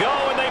nowhere to go,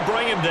 and they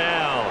bring him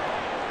down.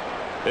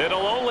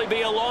 It'll only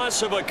be a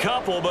loss of a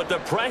couple, but the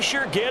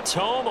pressure gets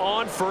home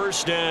on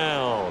first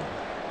down.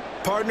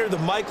 Partner, the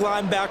Mike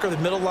linebacker, the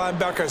middle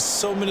linebacker has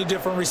so many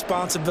different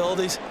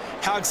responsibilities.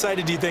 How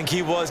excited do you think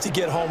he was to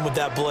get home with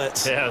that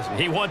blitz? Yeah,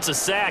 he wants a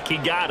sack. He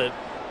got it.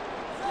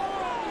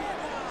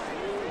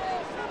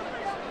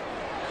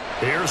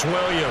 Here's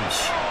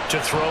Williams to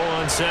throw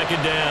on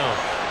second down.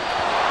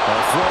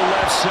 A throw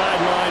left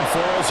sideline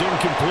falls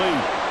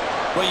incomplete.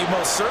 Well, you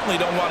most certainly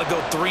don't want to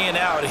go 3 and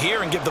out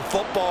here and give the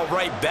football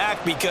right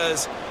back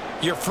because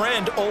your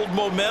friend, Old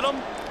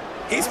Momentum,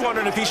 he's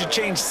wondering if he should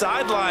change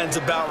sidelines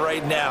about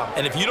right now.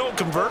 And if you don't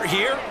convert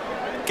here,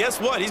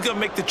 guess what? He's going to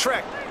make the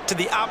trek to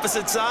the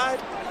opposite side,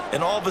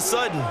 and all of a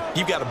sudden,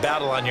 you've got a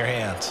battle on your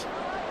hands.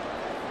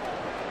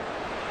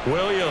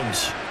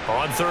 Williams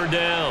on third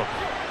down.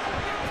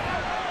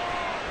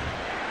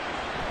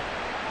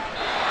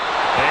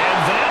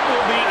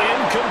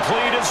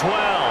 as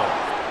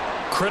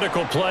well.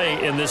 Critical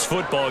play in this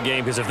football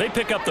game, because if they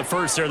pick up the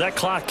first there, that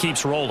clock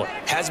keeps rolling.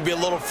 Has to be a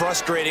little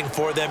frustrating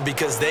for them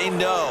because they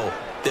know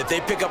that if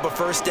they pick up a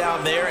first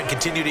down there and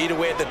continue to eat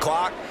away at the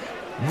clock,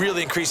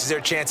 really increases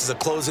their chances of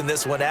closing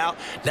this one out.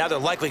 Now they're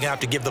likely going to have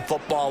to give the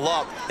football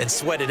up and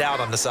sweat it out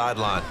on the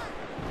sideline.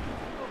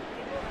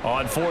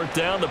 On fourth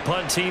down, the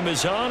punt team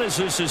is on as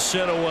this is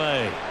sent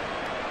away.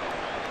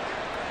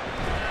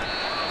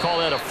 Call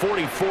that a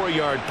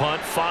 44-yard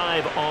punt,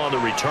 5 on the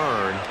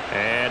return.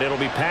 And it'll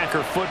be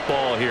Packer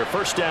football here.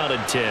 First down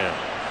and 10.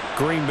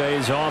 Green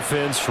Bay's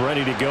offense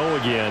ready to go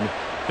again.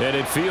 And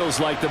it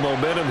feels like the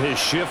momentum has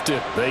shifted.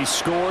 They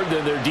scored,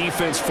 then their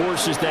defense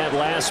forces that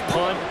last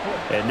punt.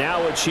 And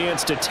now a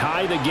chance to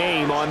tie the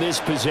game on this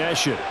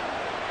possession.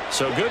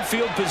 So good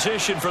field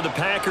position for the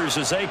Packers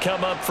as they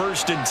come up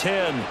first and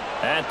 10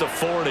 at the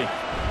 40.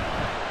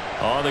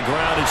 On the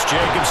ground, it's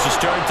Jacobs to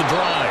start the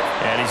drive.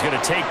 And he's going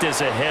to take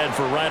this ahead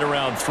for right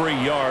around 3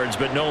 yards,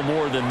 but no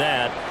more than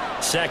that.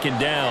 Second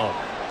down.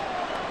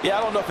 Yeah,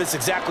 I don't know if it's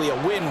exactly a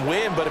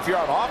win-win, but if you're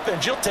on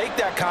offense, you'll take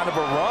that kind of a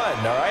run,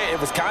 all right?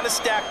 It was kind of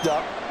stacked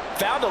up,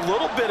 found a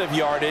little bit of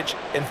yardage,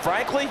 and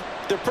frankly,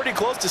 they're pretty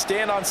close to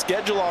staying on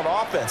schedule on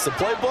offense. The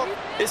playbook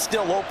is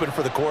still open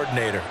for the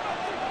coordinator.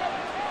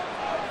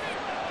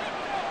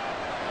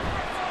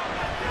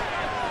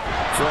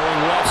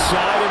 Throwing left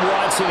side, and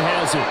Watson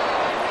has it.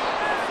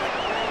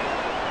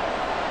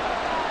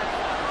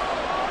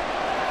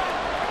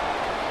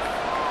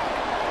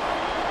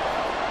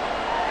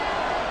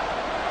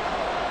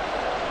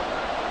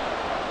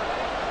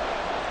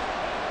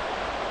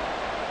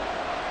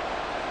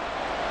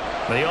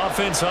 The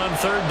offense on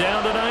third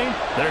down tonight,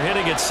 they're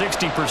hitting at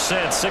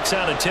 60%, 6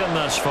 out of 10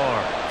 thus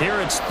far. Here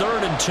it's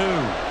 3rd and 2.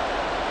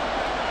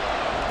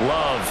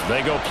 Love,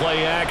 they go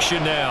play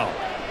action now.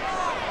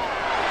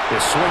 They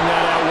swing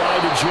that out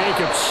wide to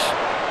Jacobs.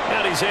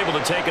 And he's able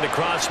to take it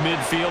across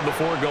midfield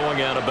before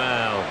going out of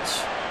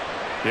bounds.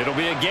 It'll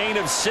be a gain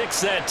of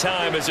 6 that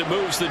time as it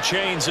moves the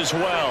chains as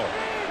well.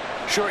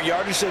 Short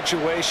yardage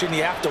situation,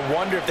 you have to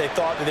wonder if they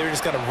thought that they were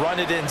just going to run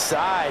it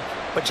inside,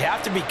 but you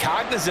have to be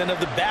cognizant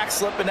of the back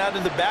slipping out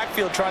of the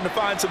backfield trying to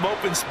find some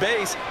open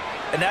space,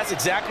 and that's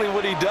exactly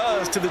what he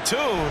does to the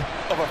tune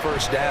of a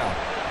first down.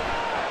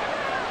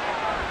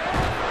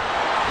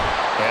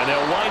 And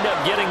they'll wind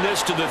up getting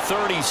this to the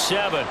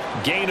 37,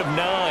 gain of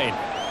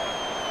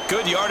 9.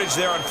 Good yardage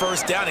there on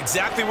first down,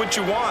 exactly what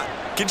you want.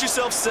 Get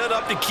yourself set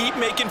up to keep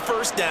making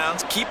first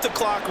downs, keep the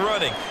clock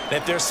running, and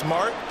if they're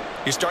smart,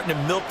 you're starting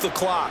to milk the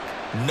clock.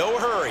 No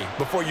hurry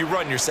before you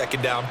run your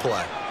second down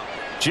play.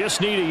 Just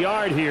need a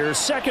yard here.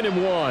 2nd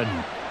and 1.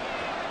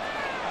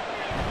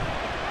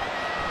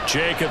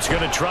 Jacobs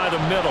going to try the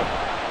middle.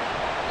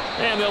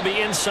 And they'll be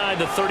inside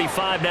the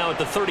 35 now at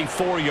the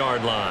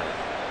 34-yard line.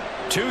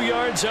 2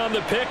 yards on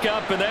the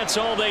pickup, and that's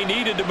all they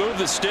needed to move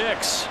the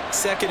sticks.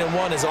 2nd and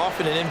 1 is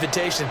often an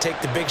invitation to take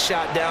the big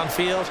shot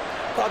downfield.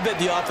 I bet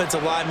the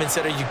offensive lineman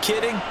said, are you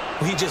kidding?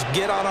 We just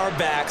get on our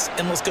backs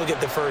and let's go get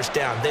the first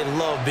down. They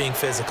love being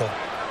physical.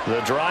 The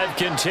drive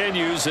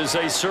continues as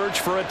they search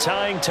for a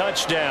tying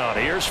touchdown.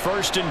 Here's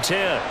 1st and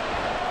 10.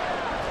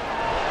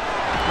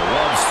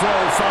 Love's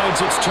throw finds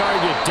its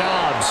target,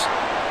 Dobbs.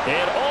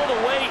 And all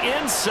the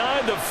way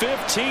inside the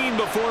 15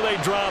 before they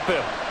drop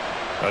him.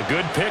 A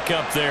good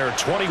pickup there,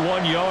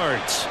 21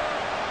 yards.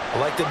 I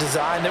like the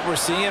design that we're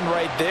seeing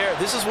right there.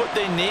 This is what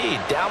they need.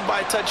 Down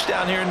by a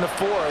touchdown here in the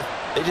 4th.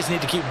 They just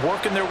need to keep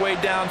working their way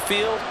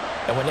downfield.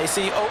 And when they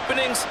see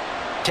openings,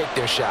 take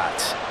their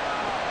shots.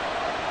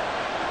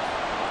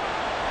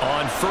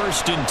 On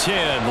 1st and 10,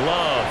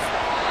 Love.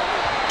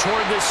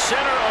 Toward the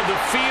center of the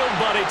field,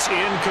 but it's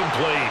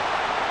incomplete.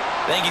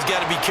 I think he's got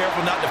to be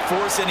careful not to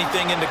force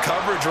anything into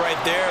coverage right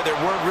there. There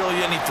weren't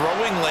really any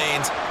throwing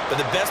lanes. But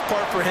the best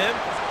part for him,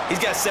 he's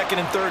got 2nd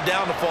and 3rd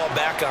down to fall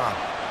back on.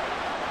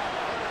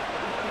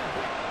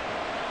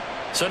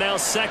 So now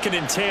 2nd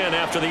and 10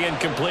 after the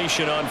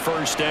incompletion on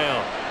first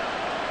down.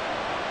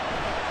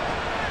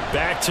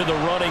 Back to the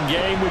running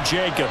game with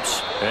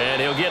Jacobs.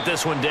 And he'll get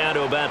this one down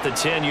to about the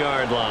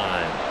 10-yard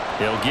line.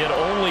 He'll get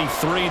only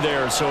 3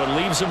 there, so it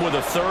leaves him with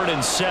a 3rd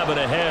and 7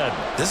 ahead.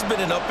 This has been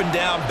an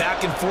up-and-down,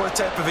 back-and-forth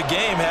type of a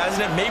game,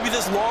 hasn't it? Maybe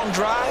this long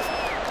drive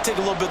could take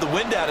a little bit of the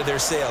wind out of their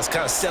sails,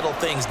 kind of settle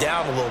things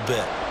down a little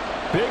bit.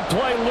 Big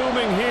play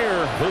looming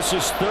here. This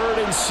is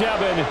 3rd and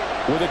 7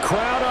 with a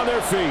crowd on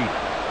their feet.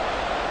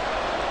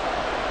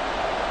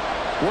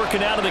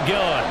 Working out of the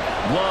gun.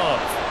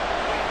 Love.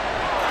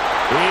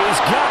 He's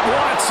got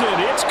Watson.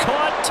 It's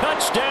caught.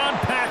 Touchdown,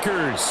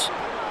 Packers.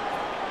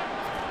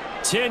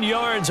 10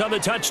 yards on the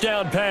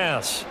touchdown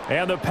pass.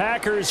 And the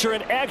Packers are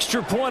an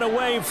extra point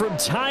away from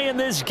tying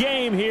this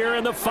game here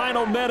in the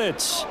final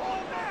minutes.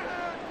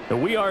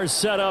 We are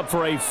set up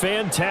for a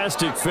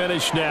fantastic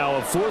finish now.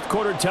 A 4th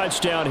quarter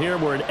touchdown here.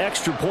 We're an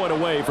extra point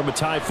away from a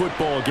tie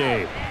football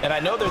game. And I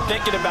know they're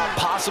thinking about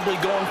possibly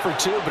going for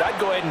 2, but I'd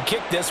go ahead and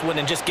kick this one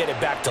and just get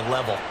it back to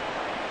level.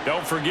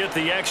 Don't forget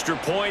the extra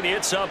point.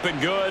 It's up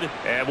and good.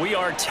 And we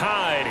are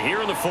tied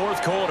here in the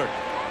 4th quarter.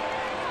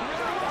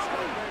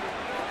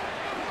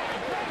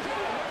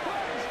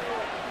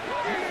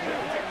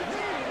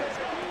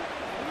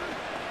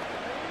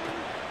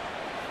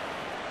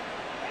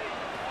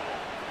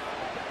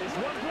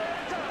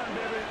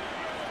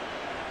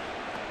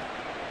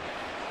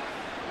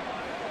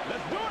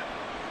 Let's do it.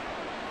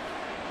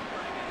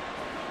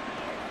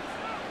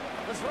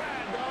 Let's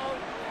ride, dog.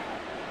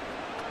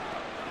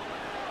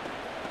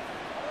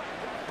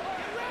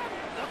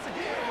 Once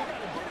again, we got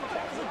to get him back.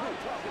 That's what I'm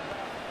talking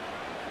about.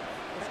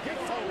 Let's get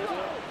him on.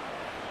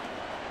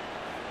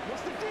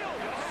 What's the deal,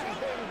 y'all?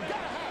 Baby, we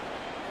gotta have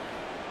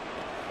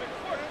it.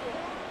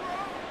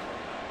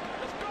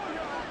 Let's go,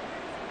 y'all.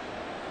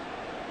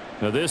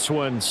 Now this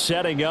one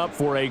setting up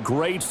for a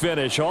great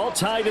finish. All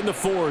tied in the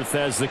fourth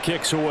as the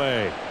kick's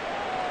away.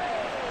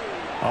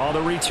 Oh,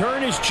 the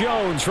return is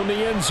Jones from the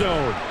end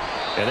zone.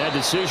 And that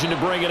decision to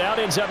bring it out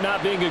ends up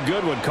not being a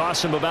good one.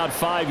 Cost him about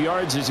 5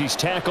 yards as he's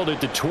tackled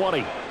at the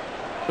 20.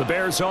 The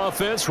Bears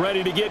offense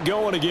ready to get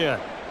going again.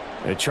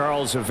 And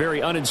Charles, a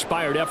very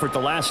uninspired effort the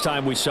last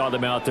time we saw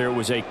them out there. It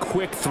was a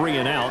quick 3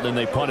 and out, and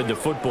they punted the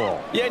football.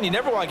 Yeah, and you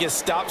never want to get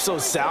stopped so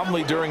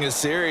soundly during a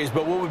series,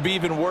 but what would be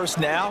even worse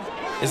now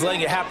is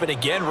letting it happen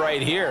again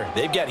right here.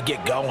 They've got to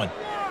get going.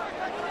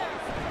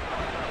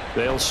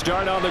 They'll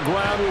start on the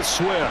ground with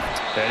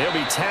Swift, and he'll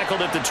be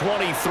tackled at the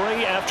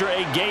 23 after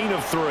a gain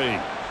of 3.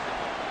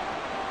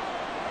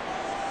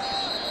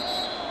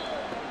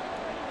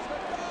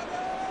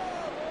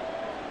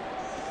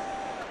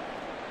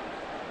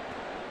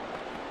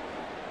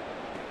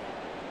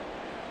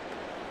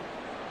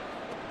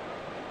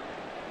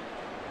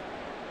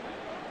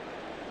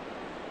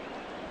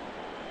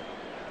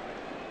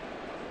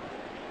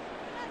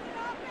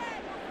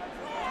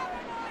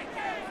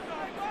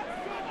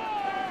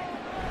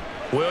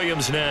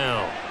 Williams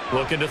now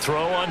looking to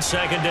throw on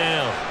second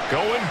down.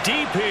 Going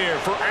deep here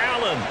for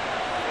Allen.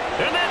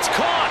 And that's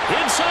caught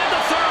inside the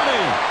 30.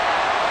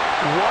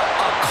 What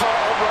a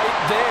call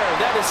right there.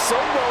 That is so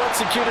well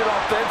executed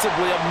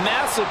offensively. A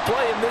massive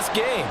play in this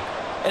game.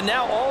 And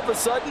now all of a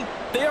sudden,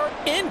 they are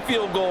in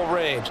field goal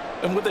range.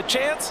 And with a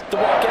chance to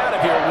walk out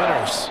of here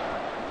winners.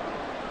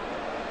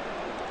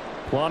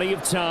 Plenty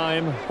of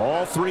time.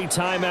 All 3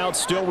 timeouts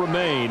still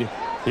remain.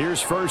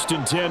 Here's 1st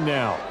and 10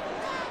 now.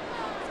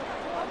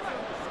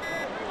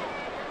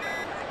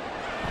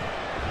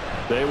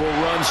 They will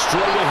run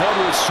straight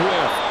ahead with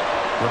Swift.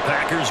 The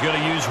Packers going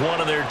to use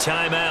one of their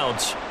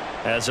timeouts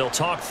as they'll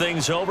talk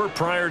things over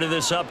prior to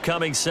this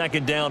upcoming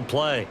second down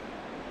play.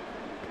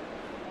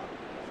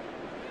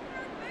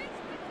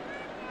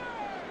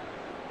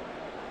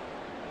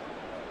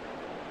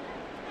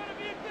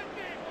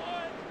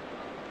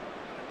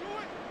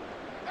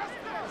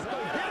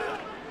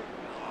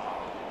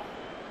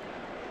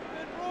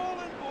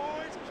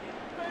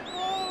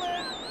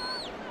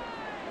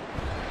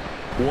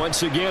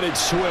 Once again, it's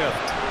Swift. And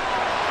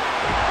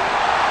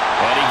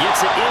he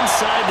gets it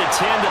inside the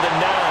 10 to the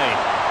 9.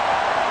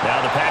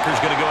 Now the Packers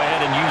going to go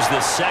ahead and use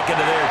the second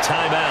of their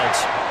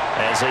timeouts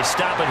as they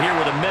stop it here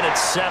with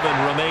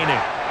 1:07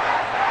 remaining.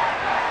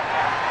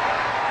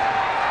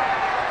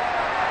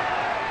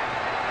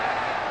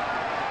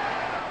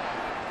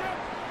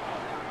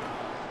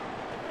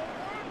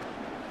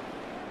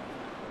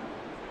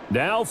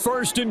 Now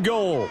 1st and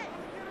goal.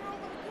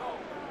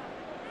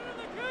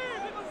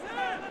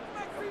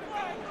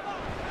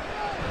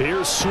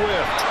 Here's Swift.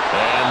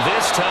 And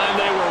this time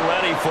they were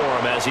ready for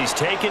him as he's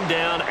taken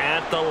down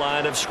at the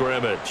line of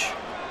scrimmage.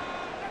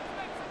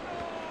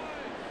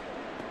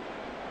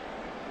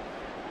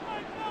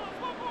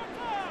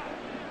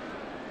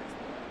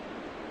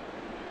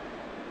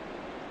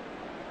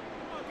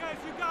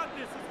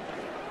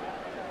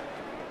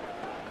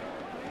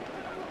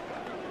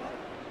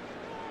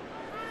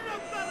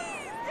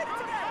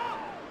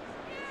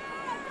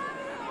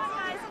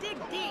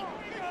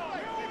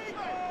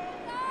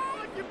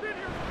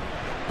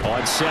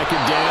 On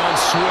second down,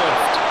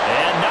 Swift.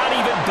 And not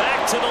even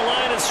back to the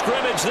line of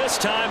scrimmage this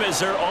time as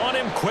they're on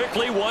him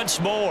quickly once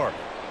more.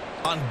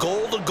 On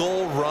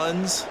goal-to-goal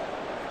runs,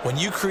 when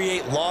you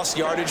create lost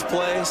yardage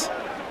plays,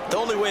 the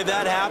only way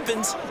that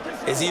happens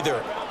is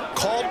either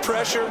called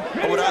pressure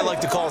or what I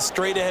like to call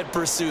straight-ahead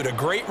pursuit. A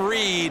great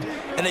read,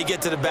 and they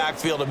get to the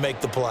backfield and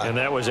make the play. And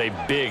that was a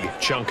big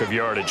chunk of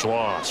yardage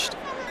lost.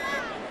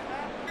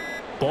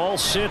 Ball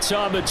sits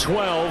on the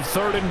 12,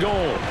 3rd and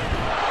goal.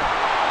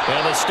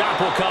 And the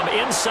stop will come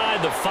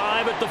inside the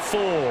 5 at the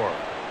 4.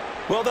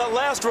 Well, that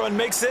last run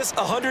makes this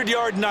a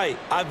 100-yard night.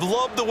 I've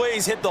loved the way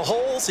he's hit the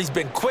holes. He's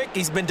been quick,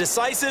 he's been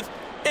decisive,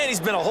 and he's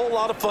been a whole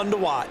lot of fun to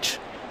watch.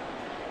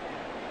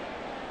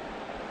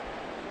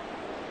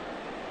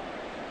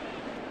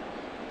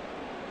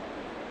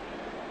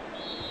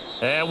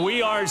 And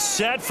we are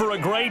set for a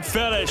great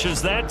finish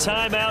as that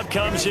timeout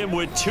comes in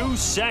with 2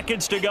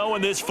 seconds to go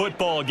in this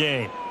football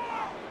game.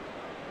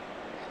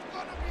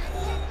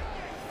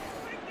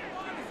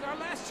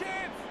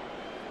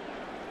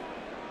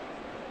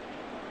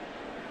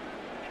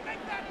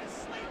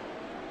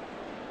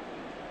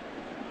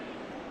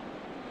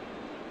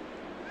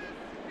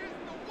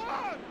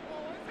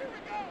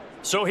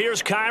 So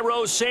here's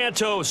Cairo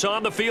Santos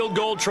on the field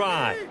goal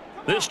try.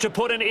 This to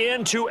put an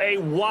end to a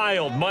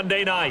wild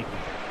Monday night.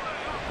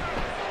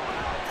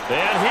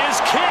 And his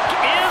kick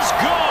is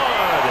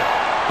good.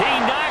 He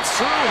knocks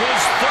through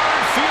his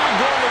 3rd field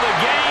goal of the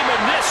game,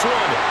 and this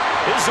one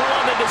is the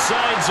one that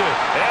decides it.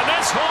 And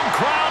this home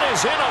crowd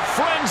is in a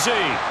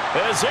frenzy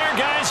as their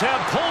guys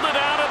have pulled it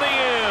out of the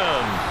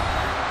end.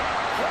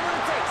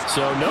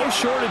 So no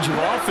shortage of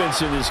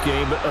offense in this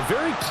game, but a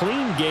very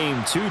clean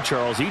game too,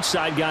 Charles. Each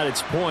side got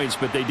its points,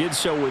 but they did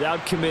so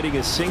without committing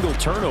a single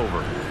turnover.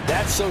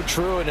 That's so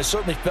true, and it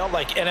certainly felt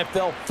like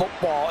NFL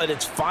football at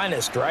its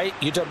finest, right?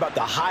 You talk about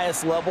the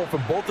highest level for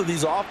both of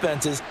these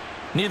offenses.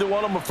 Neither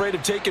one of them afraid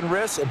of taking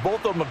risks, and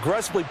both of them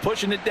aggressively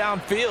pushing it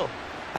downfield.